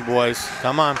zone, boys.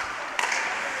 Come on.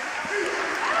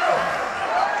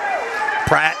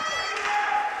 Pratt.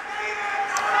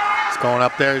 He's going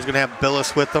up there. He's going to have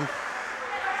Billis with him.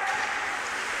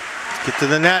 Get to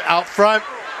the net out front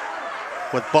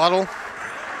with Buttle.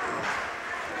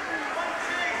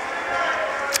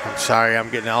 I'm sorry, I'm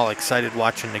getting all excited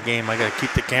watching the game. I got to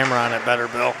keep the camera on it better,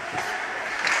 Bill.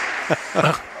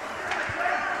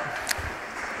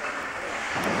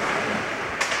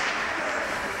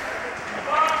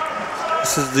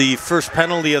 This is the first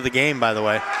penalty of the game, by the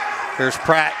way. Here's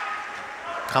Pratt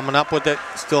coming up with it.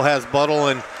 Still has Buttle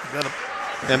and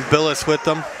Billis with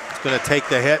them. He's going to take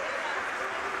the hit.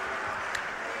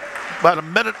 About a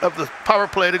minute of the power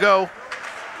play to go.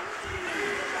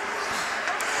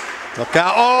 Look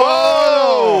out.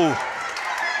 Oh! Whoa!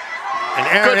 And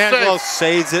Aaron Angelo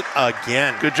saves it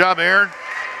again. Good job, Aaron.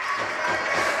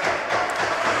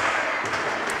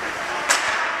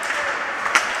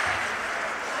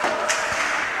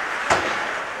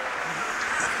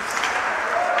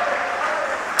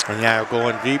 And yeah, we're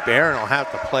going deep. Aaron will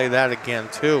have to play that again,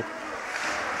 too.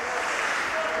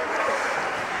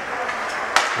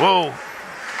 Whoa.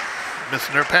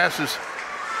 Missing their passes.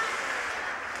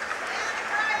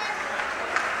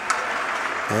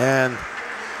 And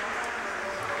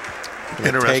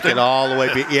take it all the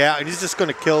way. Yeah, and he's just going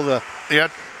to kill the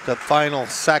final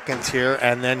seconds here,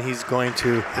 and then he's going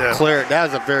to clear it. That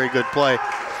was a very good play.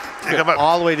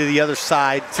 All the way to the other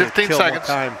side to 15 kill seconds.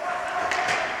 more time.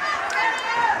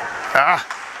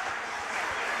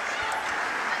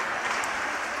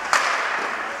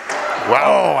 Wow.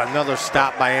 Oh, another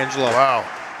stop by Angelo. Wow.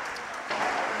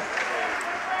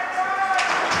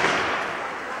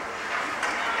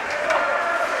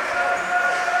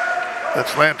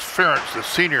 That's Lance Ferentz, the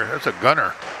senior. That's a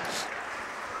gunner.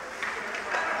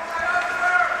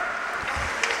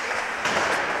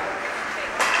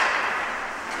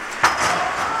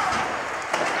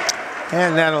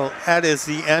 And that is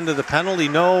the end of the penalty.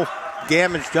 No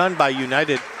damage done by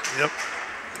United. Yep.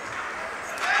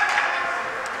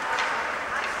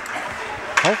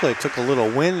 Hopefully it took a little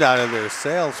wind out of their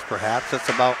sails, perhaps. That's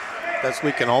about best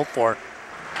we can hope for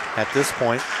at this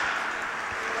point.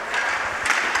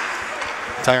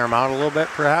 Tire him out a little bit,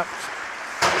 perhaps.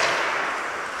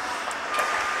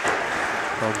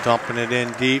 So dumping it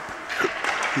in deep.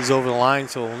 He's over the line,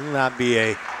 so it will not be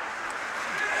a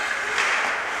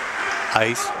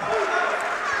ice.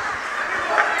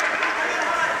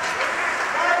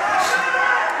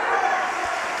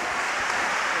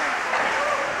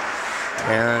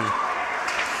 Aaron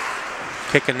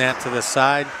kicking that to the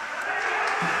side.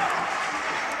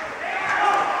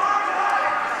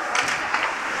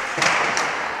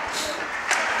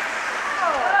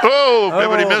 Oh,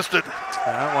 everybody missed it.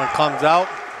 That one comes out.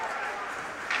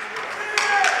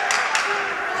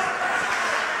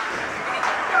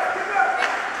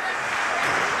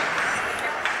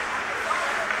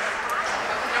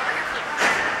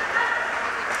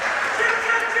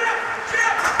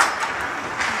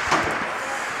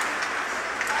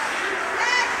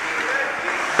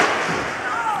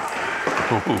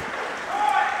 Ooh.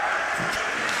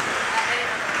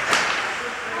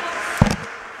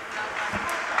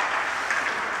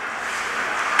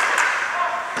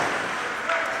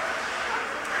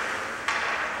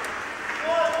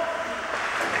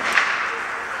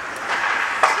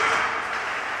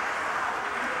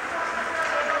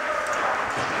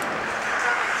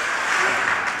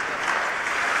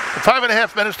 Five and a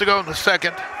half minutes to go in the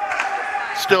second.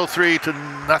 Still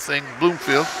 3-0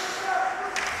 Bloomfield.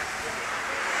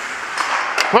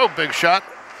 Whoa, big shot.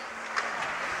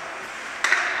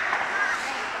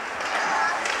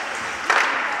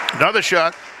 Another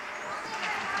shot.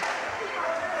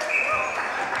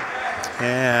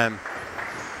 And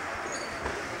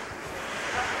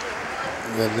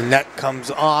then the net comes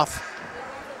off.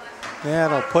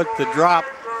 That'll put the drop.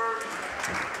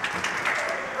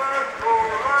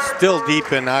 Still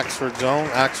deep in Oxford zone,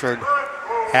 Oxford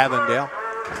Avondale.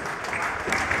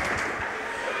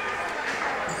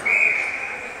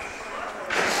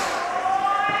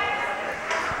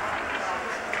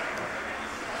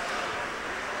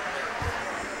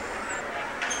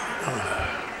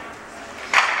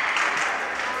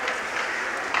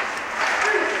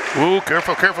 Ooh,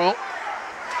 careful, careful.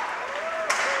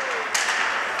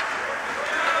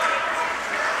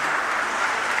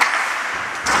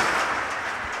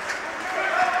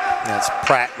 That's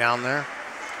Pratt down there.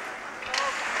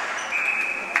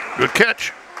 Good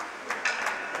catch.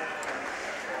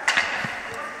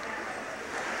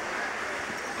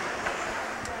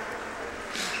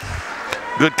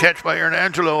 Good catch by Aaron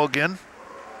Angelo again.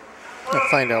 I'll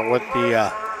find out what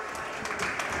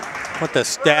the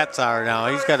stats are now.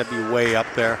 He's got to be way up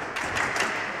there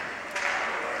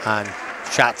on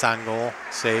shots on goal,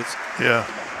 saves. Yeah.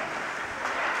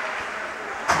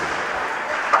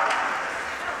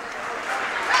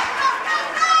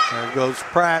 There goes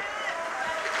Pratt.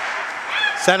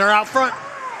 Center out front.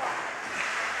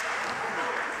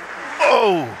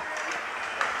 Oh.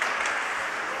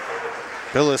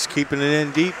 Billis keeping it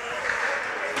in deep.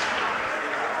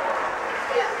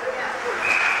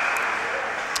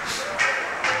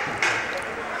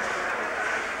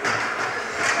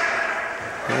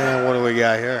 And what do we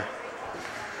got here?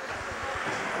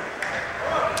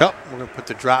 Oh, we're going to put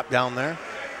the drop down there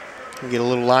and get a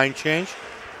little line change.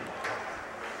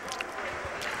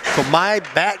 So my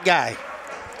bat guy.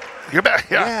 You're back,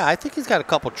 yeah. Yeah, I think he's got a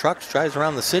couple trucks, drives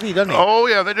around the city, doesn't he? Oh,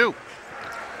 yeah, they do.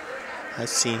 I've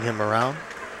seen him around.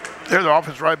 There's the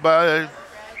office right by,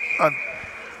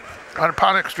 on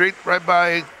Pontiac Street, right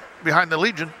by, behind the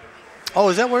Legion. Oh,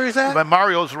 is that where he's at? My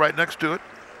Mario's right next to it.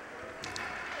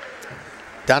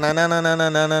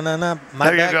 Da-na-na-na-na-na-na-na-na. My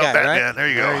There you bat go, guy, Batman. right? There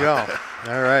you There you go.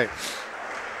 go. All right.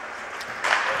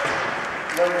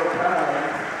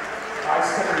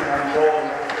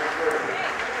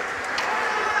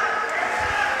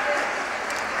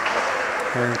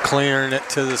 And clearing it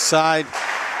to the side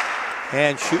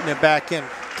and shooting it back in.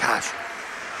 Gosh.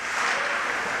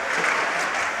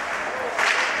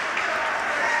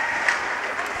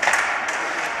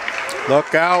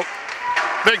 Look out.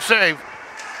 Big save.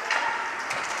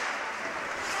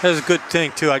 That was a good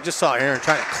thing, too. I just saw Aaron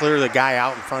trying to clear the guy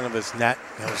out in front of his net.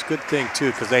 That was a good thing,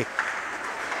 too, because they,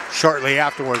 shortly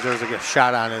afterwards, there was a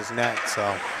shot on his net,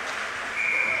 so.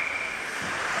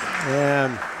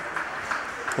 And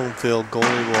Bloomfield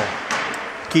goalie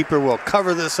will Keeper will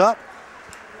cover this up.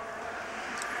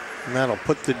 And that'll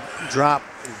put the drop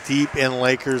deep in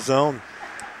Lakers zone.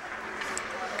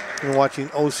 You're watching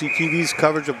OCTV's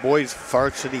coverage of boys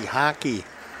varsity hockey.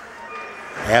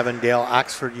 Avondale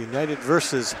Oxford United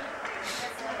versus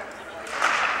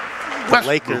the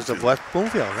Lakers of West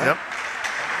Bloomfield. Right? Yep.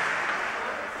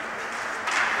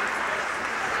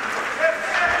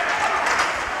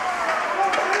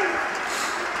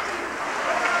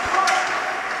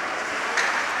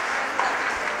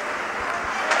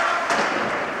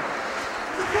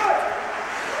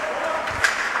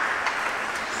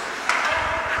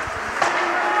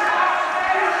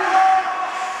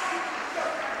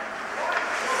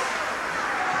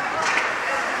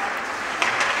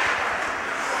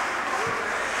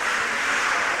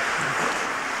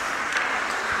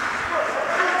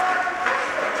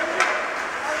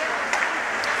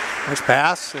 Nice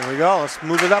pass. There we go. Let's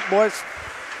move it up, boys.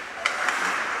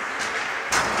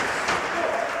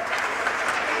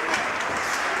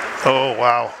 Oh,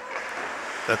 wow.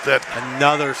 That's that.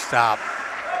 Another stop.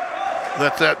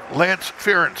 That's that Lance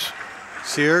Fearance.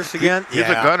 Sears again? He's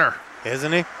a gunner.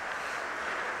 Isn't he?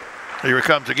 Here he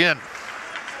comes again.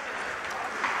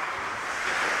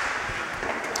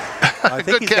 I think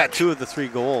Good he's catch. got 2 of the 3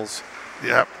 goals.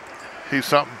 Yep. He's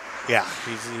something. Yeah,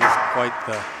 he's quite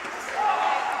the...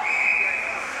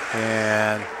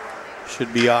 And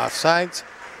should be offsides.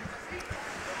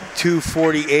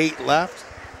 2:48 left.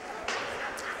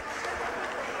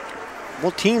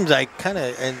 Both teams,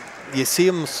 and you see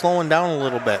them slowing down a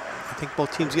little bit. I think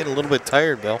both teams getting a little bit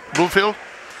tired, Bill. Bloomfield?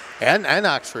 And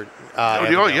Oxford.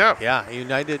 Oh, yeah. Yeah,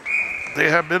 United. They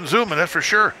have been zooming, that's for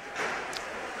sure.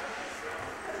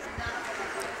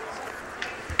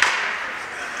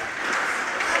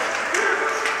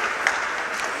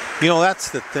 You know, that's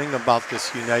the thing about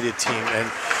this United team,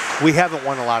 and we haven't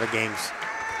won a lot of games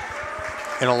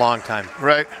in a long time.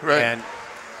 Right. And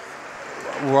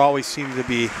we always seem to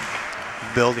be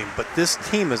building, but this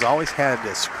team has always had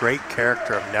this great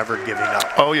character of never giving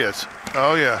up. Oh, yes.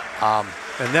 Oh, yeah.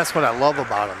 And that's what I love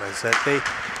about them is that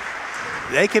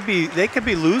they could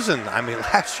be losing. I mean,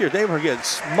 last year they were getting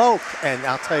smoked, and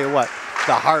I'll tell you what,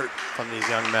 the heart from these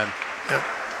young men. Yep.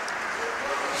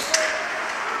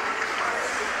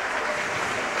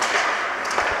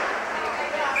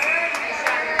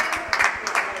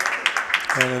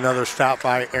 And another stop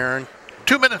by Aaron.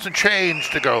 2 minutes and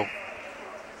change to go.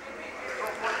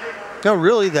 No,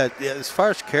 really, that as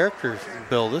far as characters,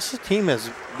 Bill, this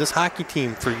hockey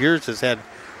team for years has had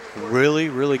really,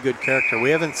 really good character.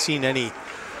 We haven't seen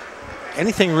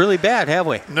anything really bad, have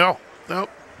we? No. Nope.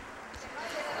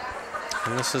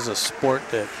 And this is a sport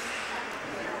that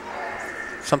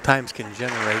sometimes can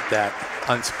generate that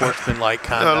unsportsmanlike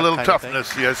conduct. A little kind of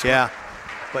toughness, thing. yes. Yeah,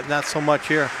 but not so much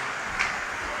here.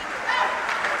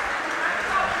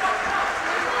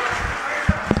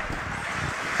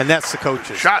 And that's the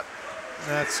coaches. Shot.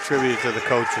 That's tribute to the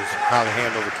coaches, how they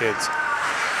handle the kids.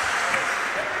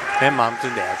 And moms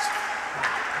and dads.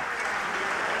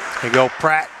 Here you go,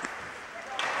 Pratt.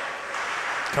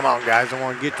 Come on, guys. I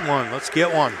want to get one. Let's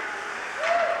get one.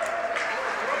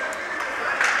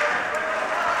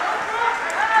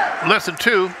 Lesson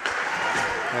 2.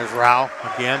 There's Rao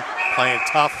again, playing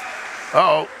tough.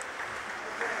 Uh-oh.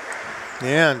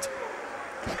 And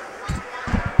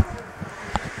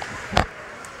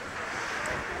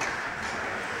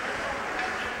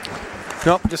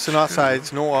nope, just an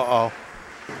offsides. No uh-oh.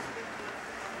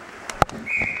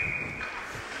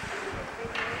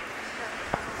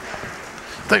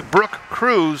 I think Brooke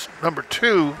Cruz, number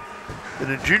 2,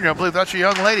 in a junior. I believe that's a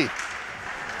young lady.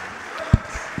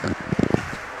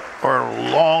 Or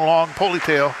a long, long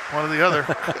ponytail, one or the other.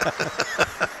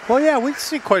 Well, yeah, we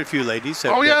see quite a few ladies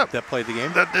that played the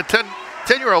game. The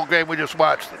 10-year-old game we just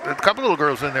watched, a couple little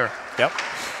girls in there. Yep.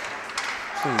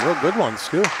 Some real good ones,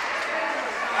 too.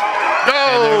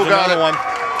 Oh, got another it. one.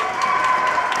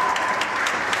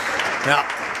 Yeah.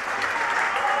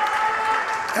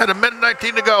 Had a minute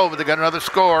 19 to go, but they got another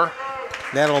score.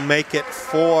 That'll make it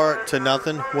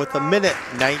 4-0 with a minute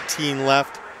 19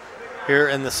 left here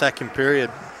in the second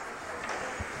period.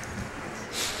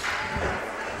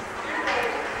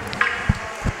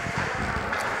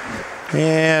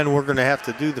 And we're going to have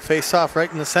to do the face-off right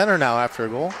in the center now after a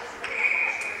goal.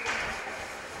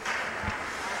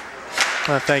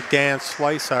 I want to thank Dan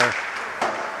Slice, our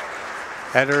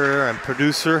editor and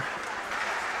producer.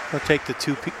 We'll take the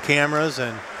 2 cameras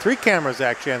and 3 cameras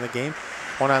actually on the game.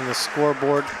 One on the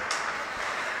scoreboard,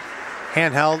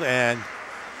 handheld, and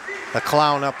the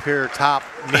clown up here top,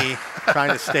 me, trying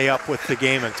to stay up with the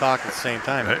game and talk at the same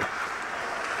time. Right.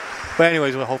 But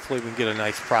anyways, hopefully we can get a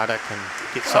nice product and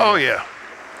get some. Oh, yeah.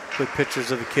 Good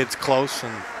pictures of the kids close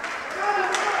and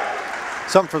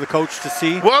something for the coach to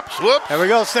see. Whoops, whoops. There we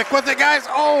go. Stick with it, guys.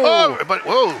 Oh, but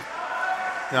whoa.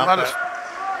 No,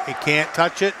 he can't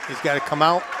touch it. He's got to come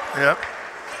out. Yep.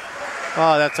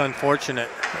 Oh, that's unfortunate.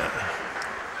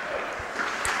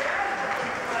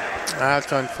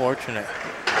 That's unfortunate.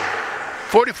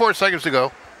 44 seconds to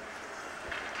go.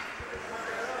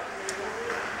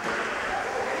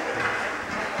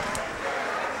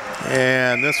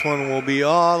 And this one will be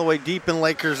all the way deep in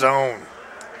Laker zone.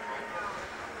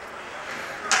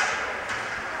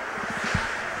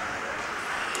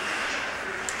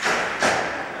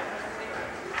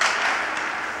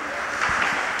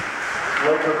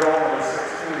 Laker goal number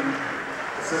 16,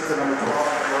 assistant number 12,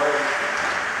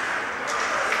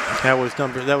 right. That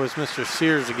was Mr.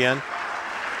 Sears again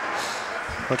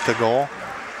with the goal.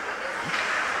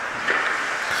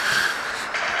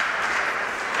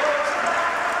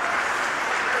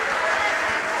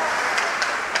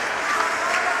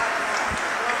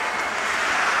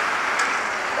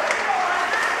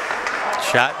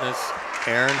 Shot in this,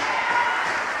 Aaron.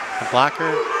 The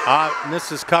blocker.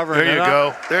 Misses covering it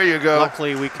up. There you go. There you go.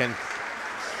 Luckily we can.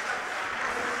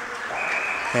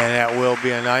 And that will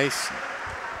be a nice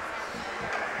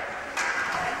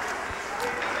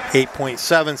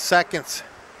 8.7 seconds.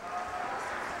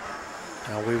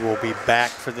 Now we will be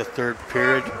back for the third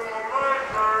period.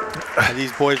 And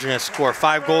these boys are going to score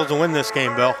 5 goals to win this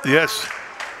game, Bill. Yes.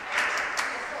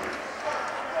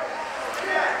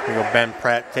 Here we go, Ben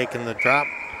Pratt taking the drop.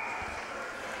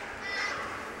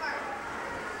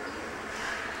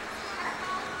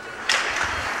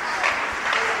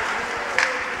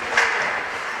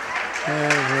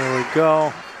 And here we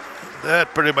go.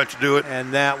 That pretty much do it.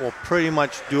 And that will pretty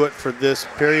much do it for this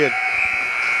period.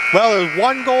 Well, there's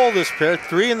 1 goal this period,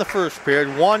 3 in the first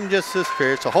period, 1 just this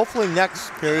period. So hopefully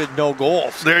next period, no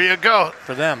goals. There you go.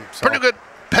 For them. So. Pretty good,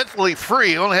 penalty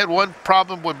free. Only had 1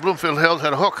 problem with Bloomfield Hills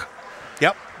had a hook.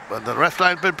 Yep. But the rest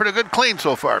line's been pretty good clean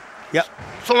so far. Yep.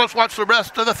 So let's watch the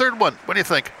rest of the third one. What do you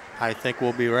think? I think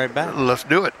we'll be right back. Let's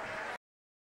do it.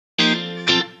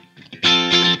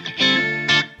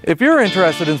 If you're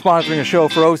interested in sponsoring a show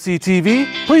for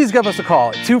OCTV, please give us a call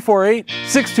at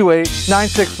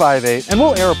 248-628-9658 and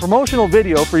we'll air a promotional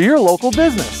video for your local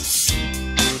business.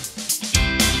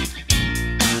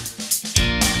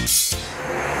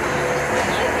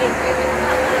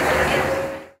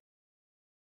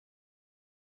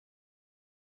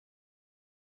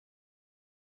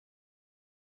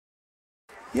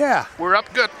 Yeah. We're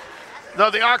up good. Now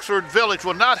the Oxford Village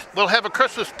will have a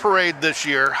Christmas parade this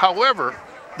year. However,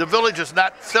 the village is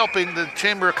not helping the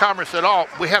Chamber of Commerce at all.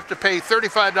 We have to pay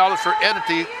 $35 for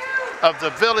entity of the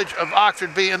village of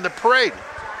Oxford be in the parade.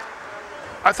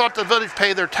 I thought the village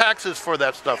paid their taxes for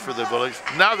that stuff for the village.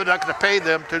 Now they're not going to pay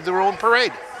them to their own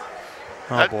parade.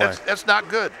 Oh, boy. That's not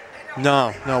good.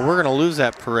 No, we're going to lose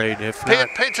that parade if not.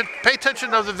 Pay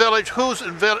attention to the village, who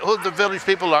the village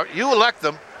people are. You elect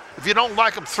them. If you don't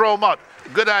like them, throw them out.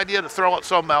 Good idea to throw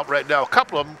some out right now. A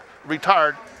couple of them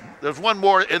retired. There's 1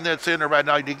 more in that's in there right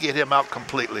now. You need to get him out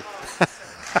completely.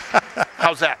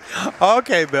 How's that?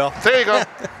 Okay, Bill. There you go.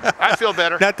 I feel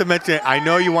better. Not to mention, I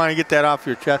know you want to get that off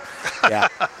your chest. Yeah.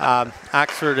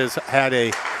 Oxford has had a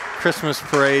Christmas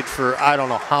parade for I don't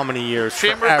know how many years.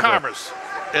 Chamber of Commerce,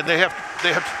 and they have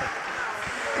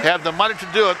the money to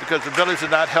do it because the village did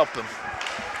not help them.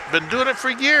 Been doing it for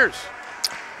years.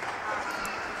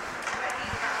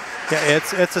 Yeah,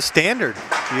 it's a standard.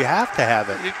 You have to have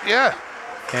it. Yeah.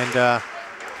 And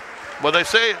well, they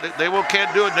say they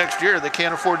can't do it next year. They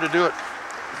can't afford to do it.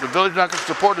 The village is not going to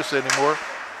support us anymore.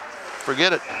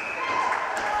 Forget it.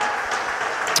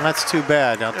 That's too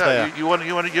bad. I'll tell you. You want to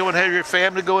have your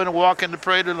family go in and walk in the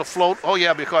parade and the float? Oh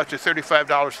yeah, because it's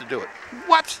 $35 to do it.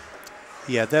 What?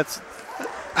 Yeah, that's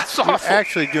awful. You're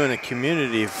actually doing a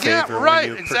community favor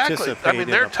when you participate I mean,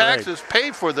 their in a parade. taxes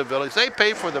pay for the village. They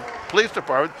pay for the police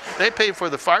department. They pay for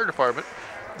the fire department.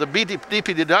 The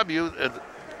DPW,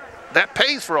 that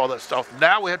pays for all that stuff.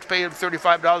 Now we have to pay them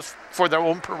 $35 for their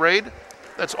own parade.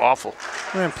 That's awful.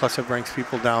 And plus it brings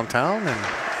people downtown and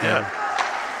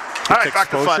all right, back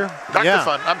to fun. Back to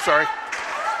fun. I'm sorry.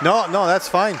 No, that's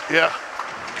fine. Yeah.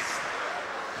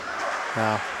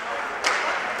 Now,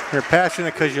 you're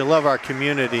passionate because you love our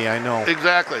community, I know.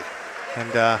 Exactly.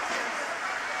 And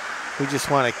we just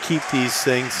want to keep these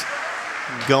things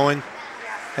going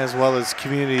as well as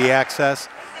community access.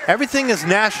 Everything is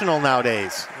national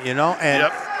nowadays, and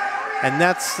and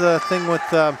that's the thing with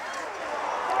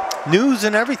news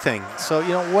and everything. So,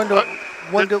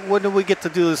 when do we get to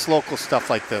do this local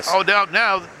stuff like this? Oh,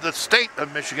 now the state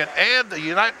of Michigan and the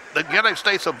United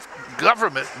States of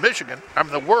government, Michigan,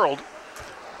 the world,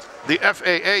 the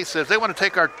FAA says they want to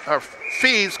take our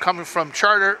fees coming from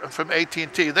Charter and from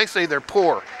AT&T. They say they're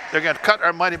poor. They're going to cut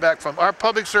our money back from our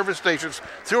public service stations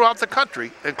throughout the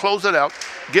country and close it out,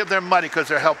 give them money because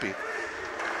they're helping.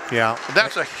 Yeah.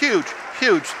 That's a huge,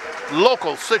 huge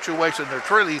local situation. They're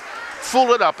really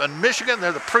fooling up. In Michigan,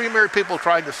 they're the premier people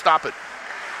trying to stop it.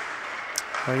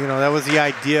 Well, you know, that was the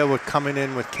idea with coming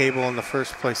in with cable in the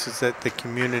first place, is that the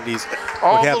communities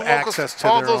All would have the access to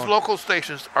all their those own. local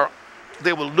stations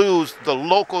they will lose the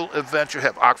local events. You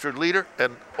have Oxford Leader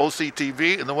and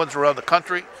OCTV and the ones around the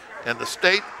country and the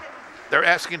state. They're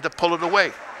asking to pull it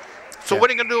away. So what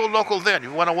are you going to do with local then?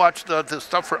 You want to watch the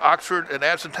stuff for Oxford and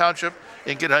Addison Township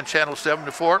and get on channel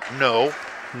 74? No.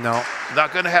 No.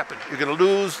 Not going to happen. You're going to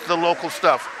lose the local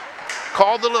stuff.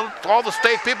 Call the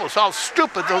state people. It's how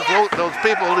stupid those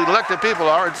people, elected people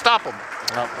are, and stop them.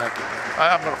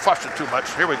 I'm going to fuss it too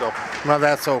much. Here we go. Well,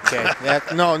 that's okay.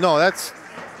 That's...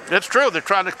 It's true. They're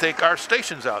trying to take our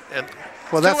stations out. And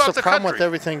well, that's the problem country. with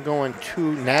everything going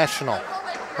too national.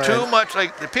 Too much.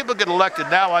 Like, the people get elected,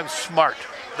 now I'm smart.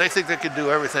 They think they can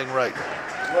do everything right.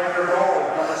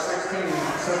 Number 16,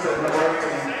 assistant number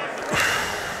 18.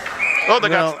 Oh, they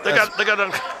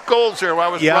got goals here while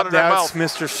I was running their mouth.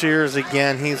 That's Mr. Sears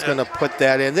again. He's going to put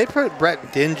that in. They put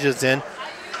Brett Dinges in.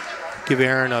 Give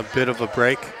Aaron a bit of a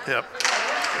break. Yep.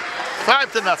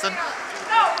 5-0.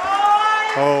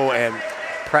 Oh, and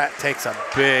Pratt takes a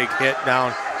big hit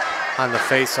down on the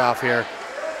face-off here.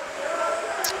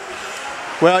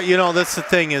 Well, you know, that's the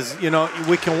thing is, you know,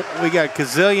 we got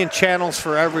gazillion channels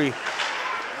for every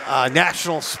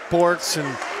national sports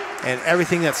and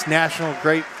everything that's national,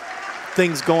 great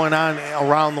things going on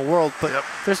around the world, but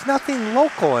there's nothing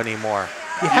local anymore.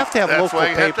 You have to have local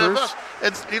papers.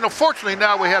 It's, you know, fortunately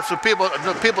now we have some people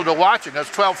that are watching us,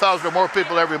 12,000 or more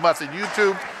people every month on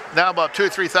YouTube, now about 2,000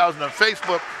 or 3,000 on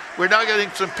Facebook. We're now getting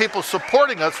some people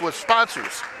supporting us with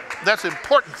sponsors. That's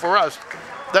important for us.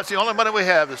 That's the only money we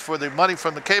have is for the money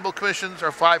from the cable commissions,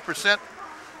 our 5%,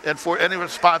 and for any of the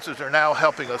sponsors are now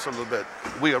helping us a little bit.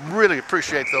 We really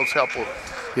appreciate those help.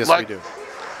 Yes, we do.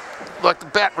 Like the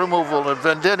bat removal and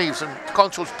Vendenni's and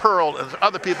Consul's Pearl and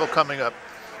other people coming up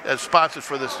as sponsors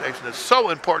for this station. It's so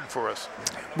important for us.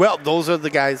 Well, those are the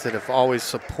guys that have always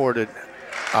supported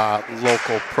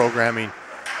local programming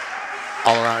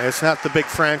all around. It's not the big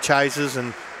franchises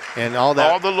and all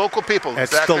that. All the local people.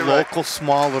 It's exactly the local,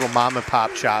 small little mom and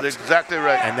pop shops. Exactly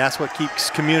right. And that's what keeps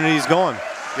communities going.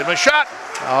 Give him a shot.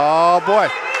 Oh, boy.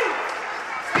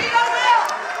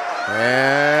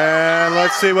 And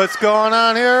let's see what's going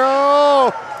on here.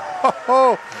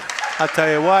 Oh, I'll tell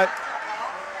you what.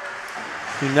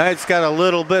 United's got a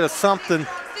little bit of something,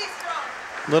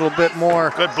 a little bit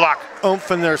more. Good block. Oomph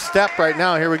in their step right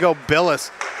now. Here we go. Billis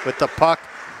with the puck,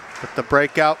 with the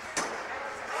breakout.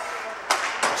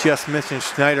 Just missing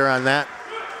Schneider on that.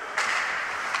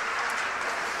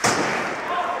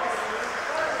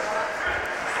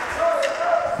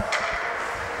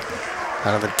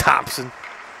 Donovan Thompson.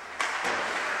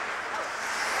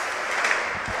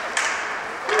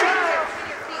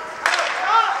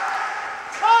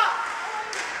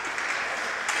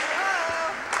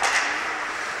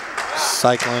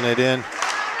 Cycling it in.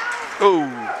 Ooh.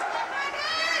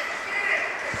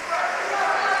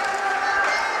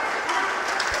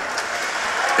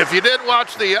 If you didn't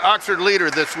watch the Oxford Leader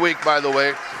this week, by the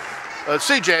way,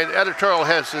 CJ, the editorial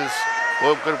has his,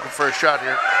 well, going for a shot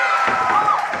here.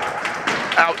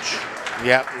 Ouch.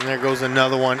 Yep, and there goes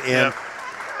another one in. Yep.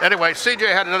 Anyway,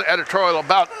 CJ had an editorial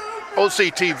about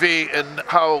OCTV and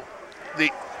how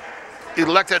the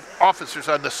elected officers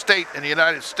on the state in the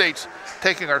United States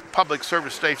taking our public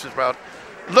service stations about.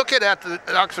 Look at the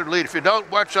Oxford Leader. If you don't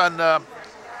watch on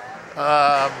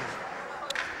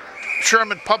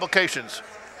Sherman Publications,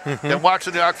 and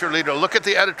watching the Oxford Leader, look at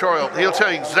the editorial. He'll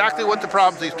tell you exactly what the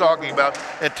problems he's talking about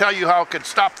and tell you how it can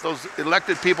stop those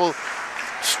elected people,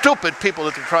 stupid people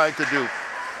that they're trying to do.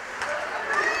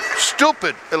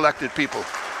 Stupid elected people.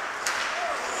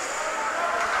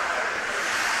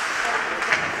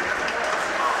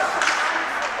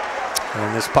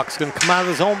 And this puck's going to come out of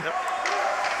the zone. Yep.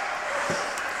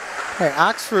 Hey,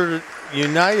 Oxford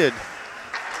United,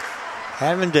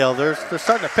 Avondale, they're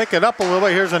starting to pick it up a little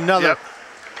bit. Here's another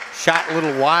shot, a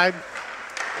little wide.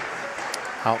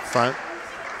 Out front.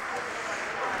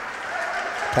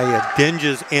 Tell you,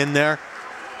 Dinges in there.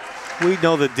 We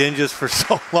know the Dinges for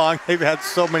so long. They've had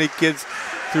so many kids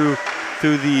through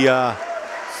the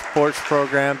sports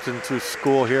programs and through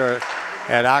school here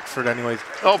at Oxford anyways.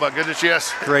 Oh my goodness,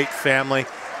 yes. Great family.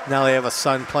 Now they have a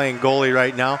son playing goalie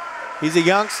right now. He's a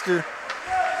youngster.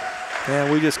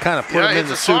 And we just kind of put him in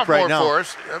the soup right now. For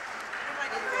us. Yep.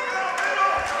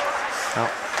 Now,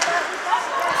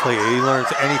 Hopefully he learns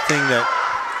anything that.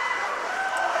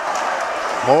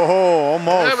 Oh,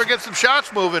 almost. Yeah, we're getting some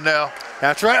shots moving now.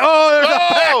 That's right. Oh, there's a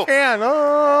backhand.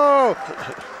 Oh,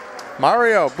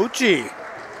 Mario Bucci.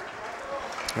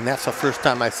 And that's the first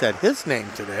time I said his name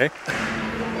today.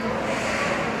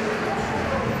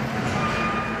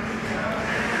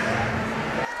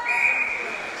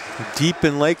 Deep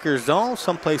in Lakers zone,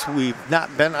 someplace we've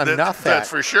not been enough at. That's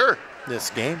for sure.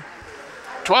 This game.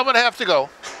 12 and a half to go.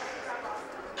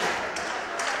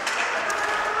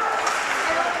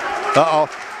 Uh-oh.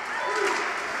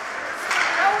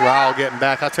 Rao getting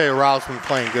back. I'll tell you, Rao's been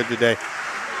playing good today.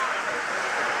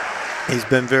 He's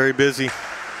been very busy.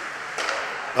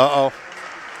 Uh-oh.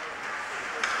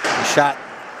 The shot.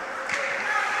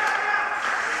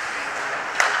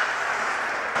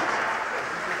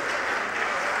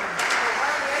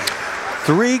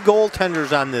 Three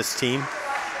goaltenders on this team.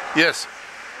 Yes.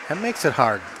 That makes it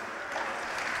hard.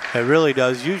 It really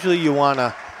does. Usually you want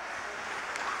to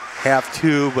have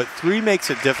two, but three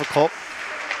makes it difficult.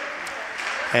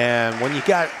 And when you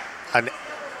got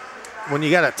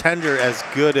a tender as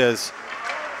good as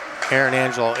Aaron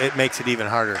Angelo, it makes it even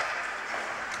harder.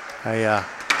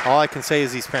 All I can say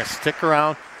is these parents stick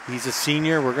around. He's a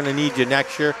senior. We're going to need you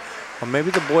next year. Well,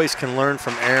 maybe the boys can learn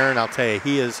from Aaron. I'll tell you,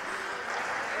 he is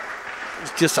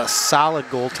just a solid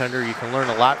goaltender. You can learn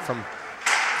a lot from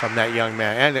that young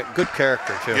man, and a good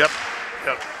character too. Yep.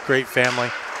 Great family.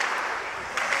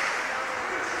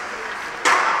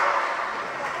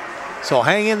 So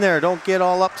hang in there. Don't get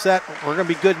all upset. We're going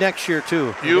to be good next year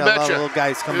too. You got betcha. A lot of little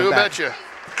guys coming You back. betcha.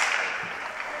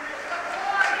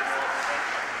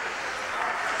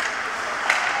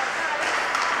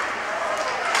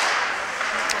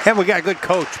 And we got a good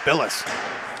coach, Billis.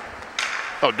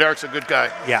 Oh, Derek's a good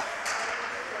guy. Yeah.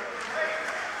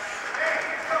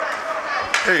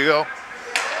 There you go.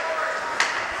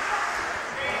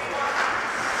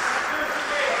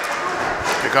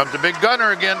 Here comes the big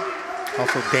gunner again.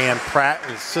 Also Dan Pratt,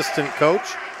 assistant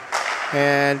coach,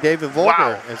 and David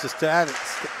Volger as a status.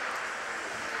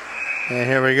 And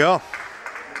here we go.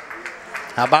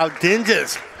 How about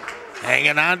Dinges?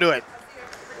 Hanging on to it.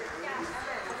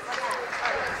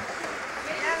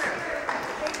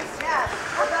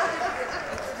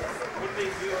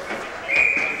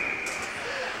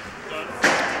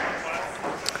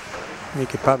 You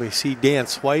could probably see Dan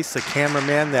Swice, the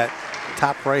cameraman, that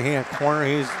top right-hand corner.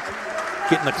 He's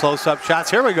getting the close-up shots.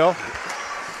 Here we go.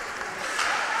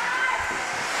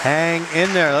 Hang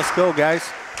in there. Let's go, guys.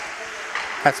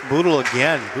 That's Boodle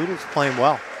again. Boodle's playing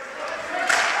well.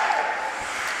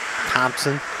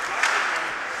 Thompson.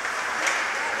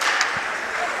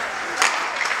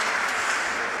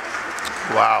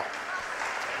 Wow.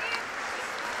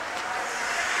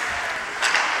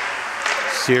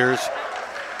 Sears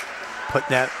putting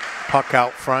that puck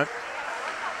out front.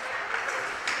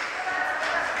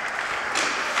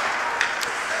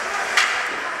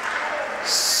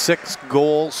 Six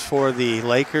goals for the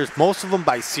Lakers, most of them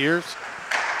by Sears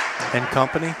and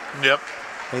company. Yep.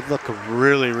 They look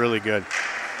really, really good.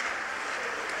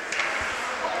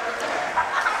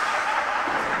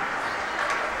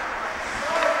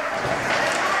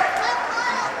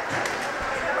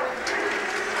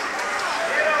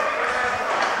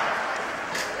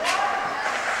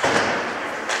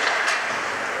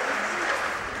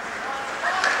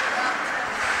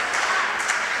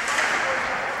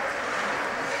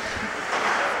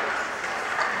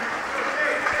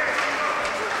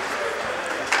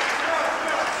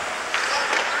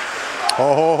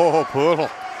 Oh,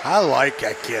 Poodle. I like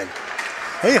that kid.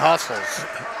 He hustles.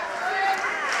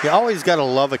 You always got to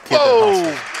love a kid that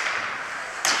hustles.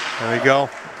 There we go.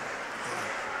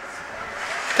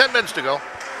 10 minutes to go.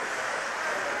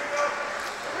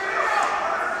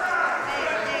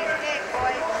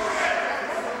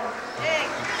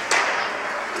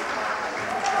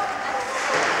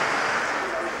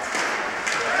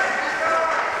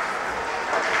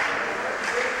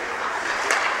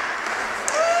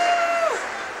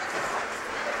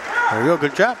 There you go,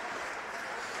 good job.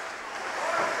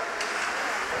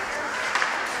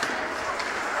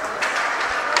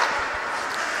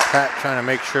 Pat trying to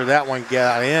make sure that one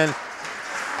got in. It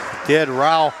did.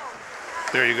 Rao.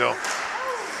 There you go.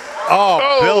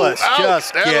 Oh, Billis ouch,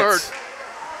 just that gets hurt.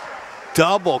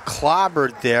 double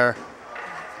clobbered there.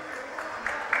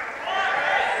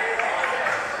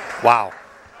 Wow.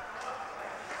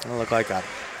 Doesn't look like there's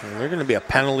going to be a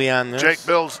penalty on this. Jake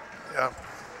Bills. Yeah.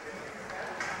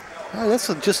 Well, this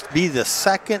will just be the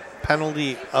second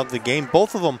penalty of the game.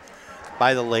 Both of them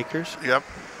by the Lakers. Yep.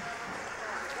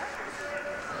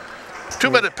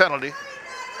 2-minute penalty.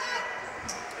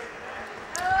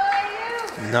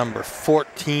 Number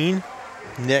 14,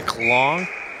 Nick Long.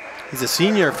 He's a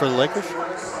senior for the Lakers.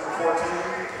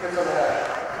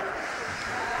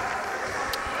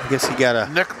 I guess he got a...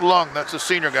 Nick Long, that's a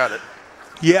senior, got it.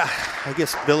 Yeah, I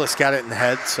guess Billis got it in the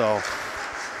head, so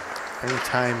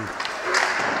anytime...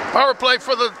 Power play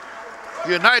for the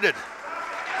United.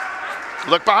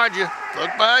 Look behind you.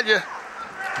 Look behind you.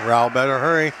 Raul better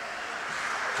hurry.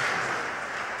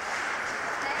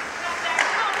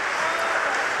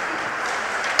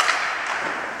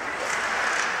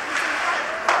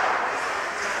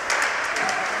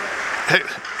 Hey,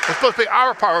 it's supposed to be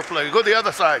our power play. Go to the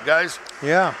other side, guys.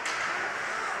 Yeah.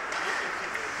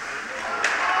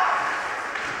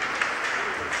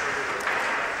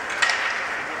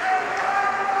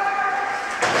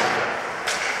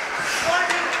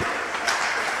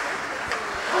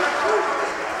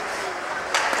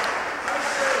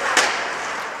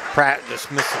 Pratt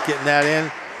just missed getting that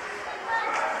in.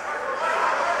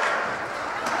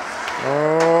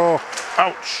 Oh.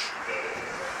 Ouch.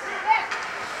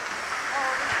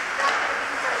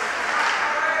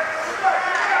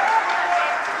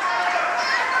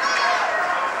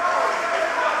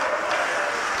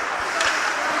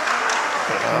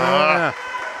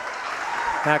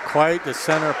 Not quite. The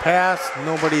center pass.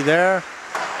 Nobody there.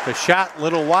 The shot a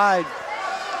little wide.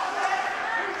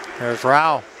 There's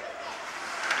Rao.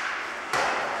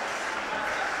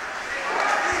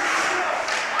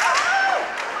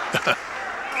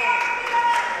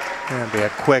 That'll be a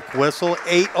quick whistle.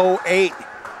 8:08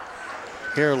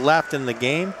 here left in the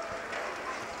game.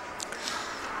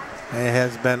 It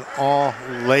has been all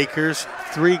Lakers.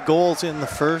 3 goals in the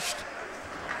first,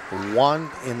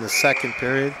 1 in the second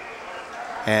period,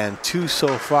 and 2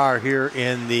 so far here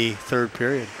in the third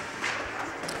period.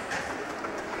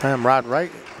 I'm Rod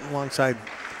Wright alongside,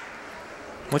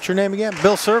 what's your name again?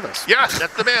 Bill Service. Yes,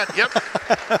 that's the man.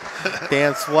 Yep.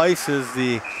 Dan Slice is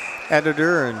the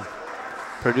editor and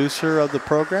producer of the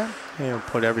program. And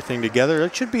put everything together.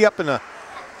 It should be up in a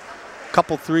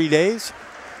couple, 3 days,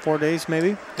 4 days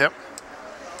maybe. Yep.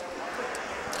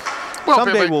 Well,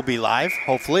 someday we'll be live,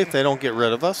 hopefully. If they don't get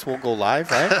rid of us, we'll go live,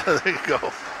 right? There you go.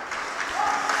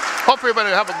 Hope everybody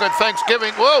have a good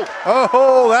Thanksgiving. Whoa.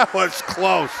 Oh, that was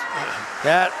close.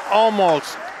 That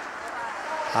almost.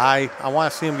 I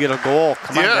want to see him get a goal.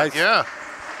 Come on, guys. Yeah.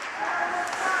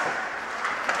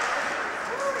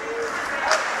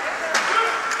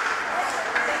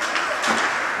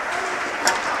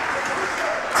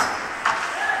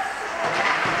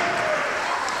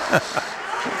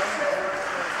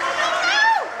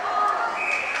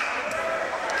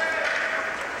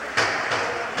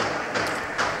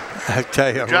 I tell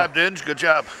you, good job, Dinge. Good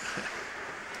job.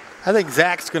 I think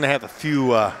Zach's going to have a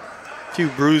few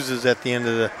bruises at the end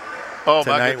of the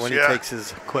tonight when he takes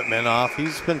his equipment off.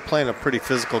 He's been playing a pretty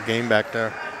physical game back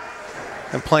there,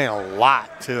 and playing a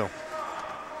lot too.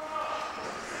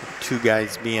 2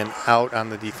 guys being out on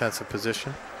the defensive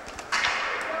position.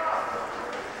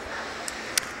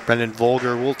 Brendan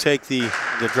Volger will take the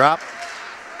drop,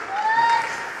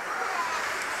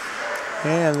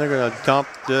 and they're going to dump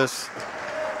this.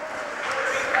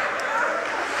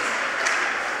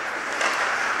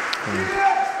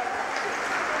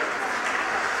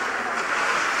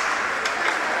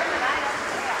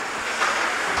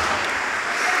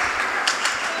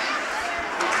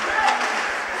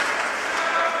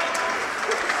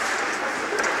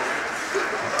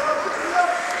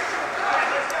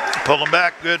 Pull them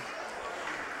back, good.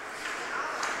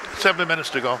 7 minutes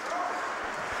to go.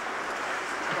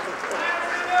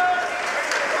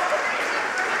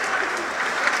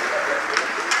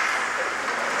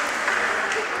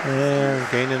 And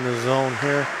gaining the zone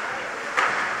here.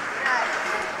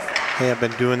 They have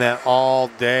been doing that all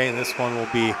day, and this one will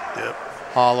be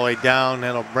all the way down.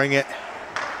 That'll bring it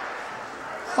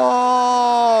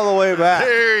all the way back.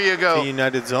 There you go. To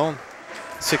United zone.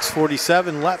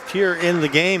 6:47 left here in the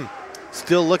game.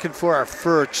 Still looking for our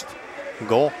first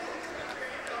goal.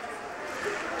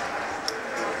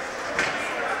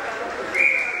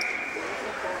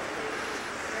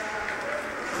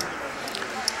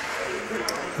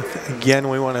 Again,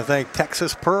 we want to thank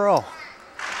Texas Pearl.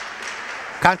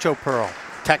 Concho Pearl.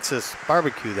 Texas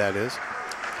barbecue, that is.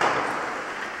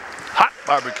 Hot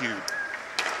barbecue.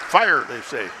 Fire, they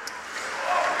say.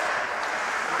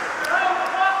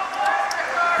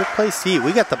 Good place to eat.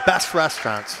 We got the best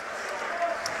restaurants.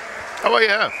 Oh,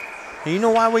 yeah. And you know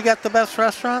why we got the best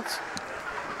restaurants?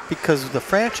 Because the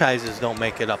franchises don't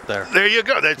make it up there. There you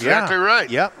go. That's exactly right.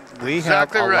 Yep. We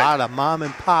have a lot of mom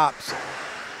and pops.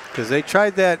 Because they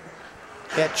tried that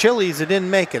Chili's, it didn't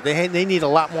make it. They need a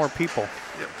lot more people.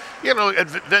 You know, at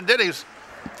Venditti's,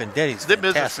 Vendetti's Did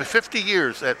business fantastic. for 50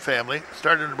 years, that family.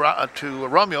 Started to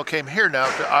Romeo, came here now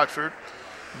to Oxford.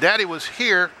 Daddy was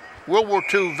here. World War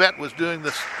II vet was doing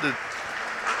the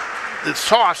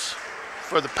sauce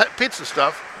for the pizza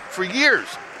stuff for years.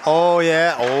 Oh,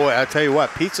 yeah. Oh, I'll tell you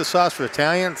what. Pizza sauce for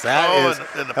Italians, that is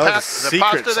and the, that was a the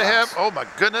secret pasta they have. sauce. Oh, my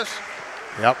goodness.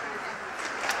 Yep.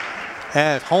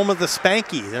 And home of the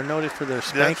Spanky. They're noted for their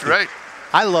Spanky. That's right.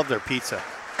 I love their pizza.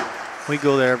 We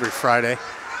go there every Friday.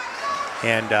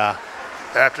 And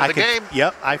After the game.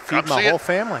 Yep, I feed my whole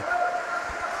family.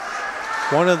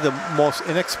 One of the most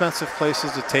inexpensive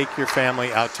places to take your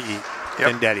family out to eat.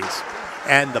 Yep. Vendetti's.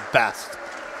 And the best.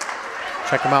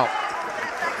 Check them out.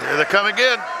 Here they come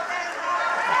again.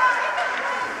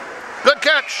 Good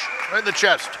catch. Right in the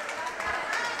chest.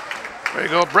 There you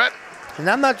go, Brett. And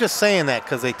I'm not just saying that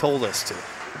because they told us to.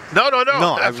 No.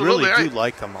 No, I absolutely really do right.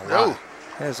 like them a lot. No.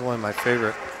 That is one of my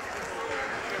favorite.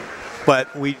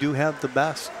 But we do have the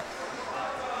best.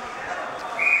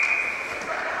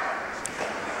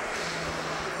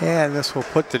 And this will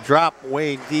put the drop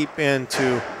way deep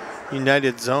into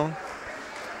United zone.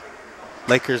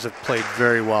 Lakers have played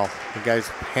very well. The guys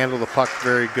handle the puck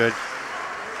very good.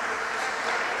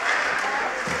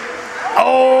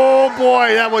 Oh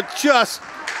boy, that one just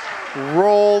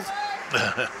rolled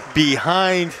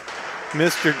behind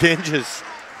Mr. Dinges.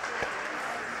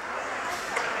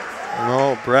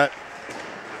 No, Brett.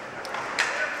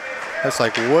 That's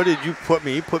like, what did you put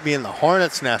me? You put me in the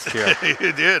hornet's nest here.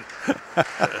 You did.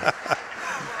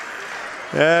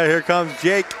 Yeah, here comes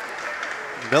Jake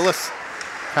Billis.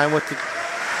 Time with the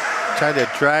try to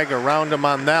drag around him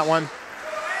on that one.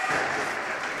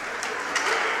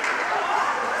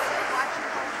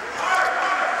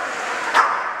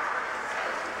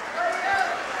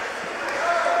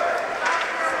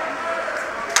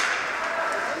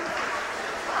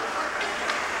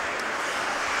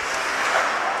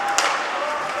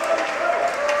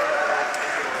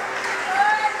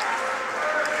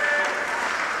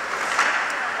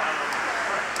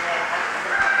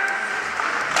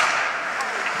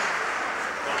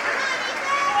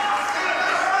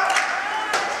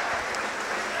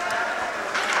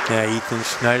 Yeah, Ethan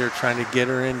Schneider trying to get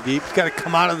her in deep. He's got to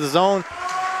come out of the zone.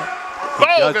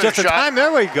 Oh, good just in shot. time.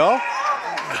 There we go.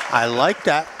 I like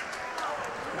that.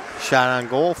 Shot on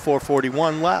goal,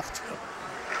 4:41 left.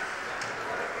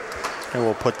 And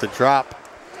we'll put the drop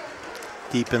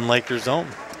deep in Lakers zone.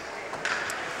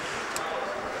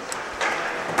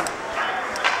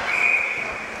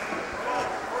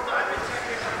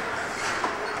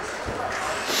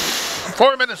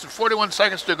 Four minutes and 41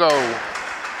 seconds to go.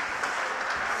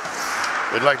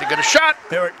 We'd like to get a shot.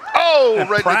 Oh, And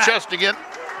right in the Pratt. chest again.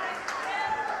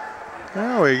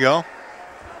 There we go.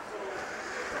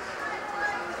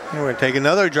 And we're going to take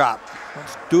another drop.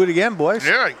 Let's do it again, boys.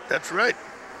 Yeah, that's right.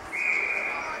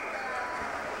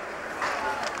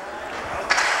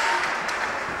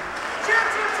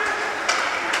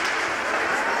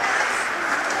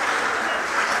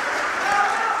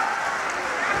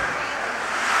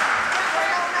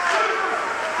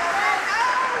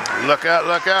 Look out,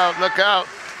 look out, look out.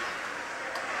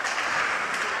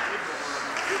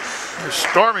 They're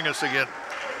storming us again.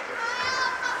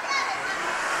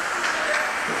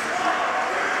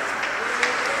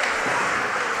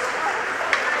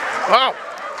 Wow.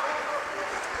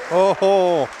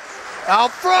 Oh,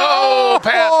 out front. Oh,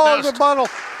 pass missed. The bundle.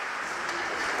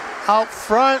 Out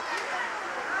front.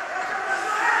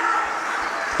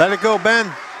 Let it go,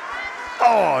 Ben.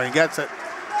 Oh, he gets it.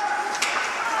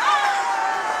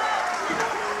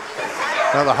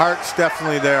 Now the heart's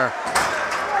definitely there.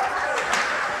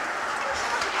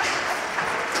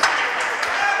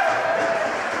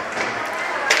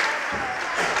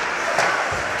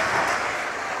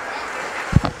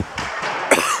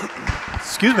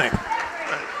 Excuse me.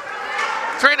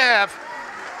 3.5.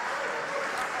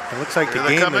 It looks like the Here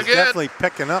they game come is again. definitely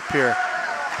picking up here.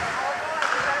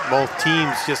 Both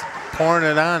teams just pouring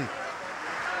it on.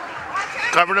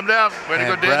 Covered him down. Way to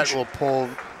go, And Brett Dinge. will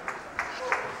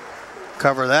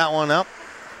cover that one up.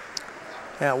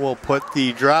 That will put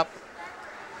the drop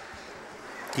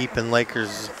deep in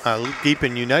Lakers, deep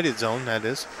in United zone, that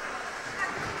is.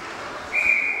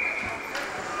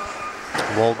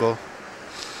 Volgo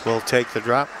will take the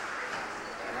drop.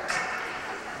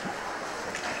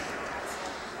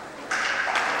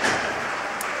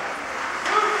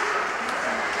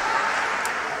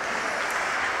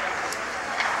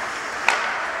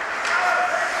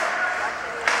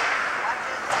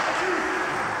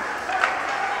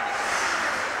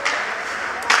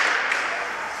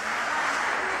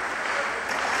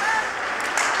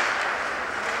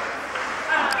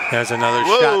 There's another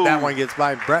Whoa. shot. That one gets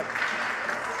by Brett.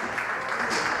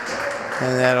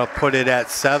 And that'll put it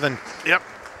at 7. Yep.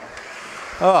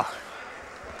 Oh.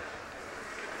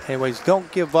 Anyways,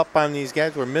 don't give up on these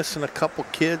guys. We're missing a couple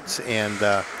kids, and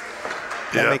that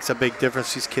makes a big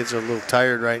difference. These kids are a little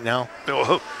tired right now.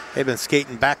 Oh. They've been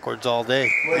skating backwards all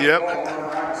day. Yep.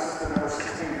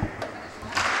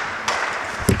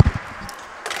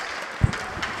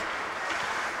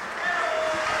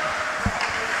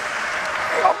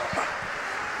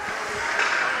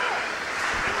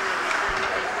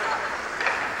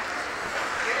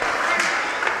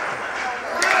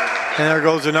 And there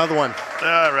goes another one.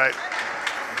 All right.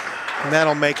 And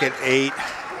that'll make it 8.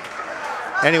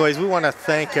 Anyways, we want to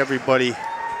thank everybody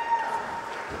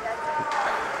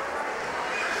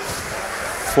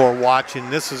for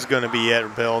watching. This is going to be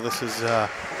it, Bill. This is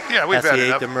we've had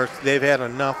enough. They've had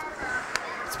enough.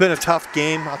 It's been a tough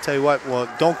game. I'll tell you what. Well,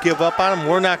 don't give up on them.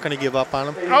 We're not going to give up on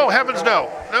them. Oh, heavens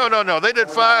no. No. They did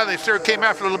fine. They sort of came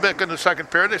after a little bit in the second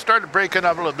period. They started breaking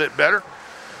up a little bit better.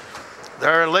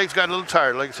 Their legs got a little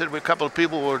tired. Like I said, a couple of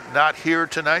people were not here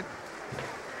tonight.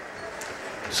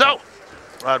 So,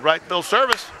 right, Bill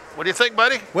Service. What do you think,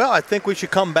 buddy? Well, I think we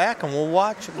should come back and we'll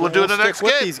watch. We'll do the next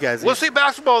game. These guys. We'll see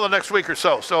basketball the next week or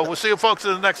so. So we'll see you folks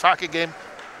in the next hockey game.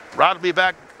 Rod will be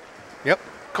back. Yep.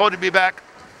 Cody will be back.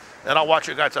 And I'll watch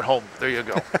you guys at home. There you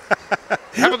go.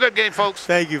 Have a good game, folks.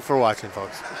 Thank you for watching,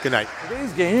 folks. Good night.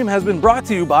 Today's game has been brought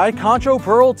to you by Concho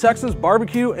Pearl Texas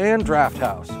Barbecue and Draft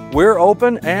House. We're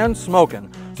open and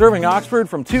smoking. Serving Oxford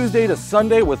from Tuesday to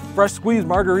Sunday with fresh squeezed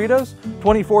margaritas,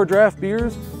 24 draft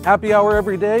beers, happy hour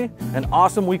every day, and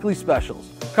awesome weekly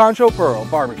specials. Concho Pearl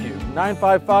Barbecue,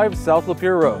 955 South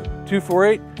Lapeer Road,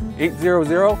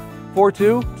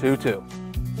 248-800-4222.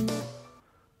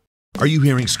 Are you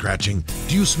hearing scratching?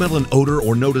 Do you smell an odor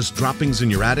or notice droppings in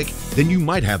your attic? Then you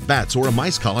might have bats or a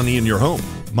mice colony in your home.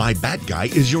 My Bat Guy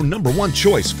is your #1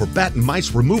 choice for bat and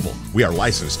mice removal. We are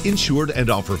licensed, insured, and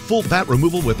offer full bat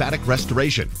removal with attic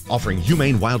restoration, offering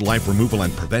humane wildlife removal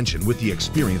and prevention with the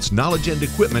experience, knowledge, and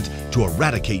equipment to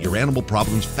eradicate your animal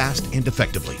problems fast and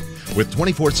effectively. With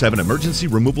 24/7 emergency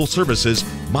removal services,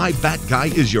 My Bat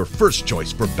Guy is your first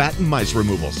choice for bat and mice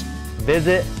removals.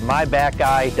 Visit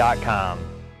mybatguy.com.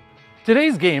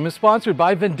 Today's game is sponsored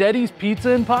by Vendetti's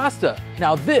Pizza and Pasta.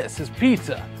 Now this is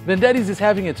pizza. Vendetti's is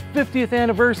having its 50th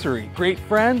anniversary. Great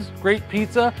friends, great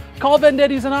pizza. Call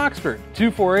Vendetti's in Oxford,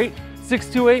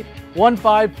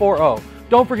 248-628-1540.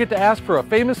 Don't forget to ask for a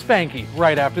famous Spanky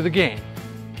right after the game.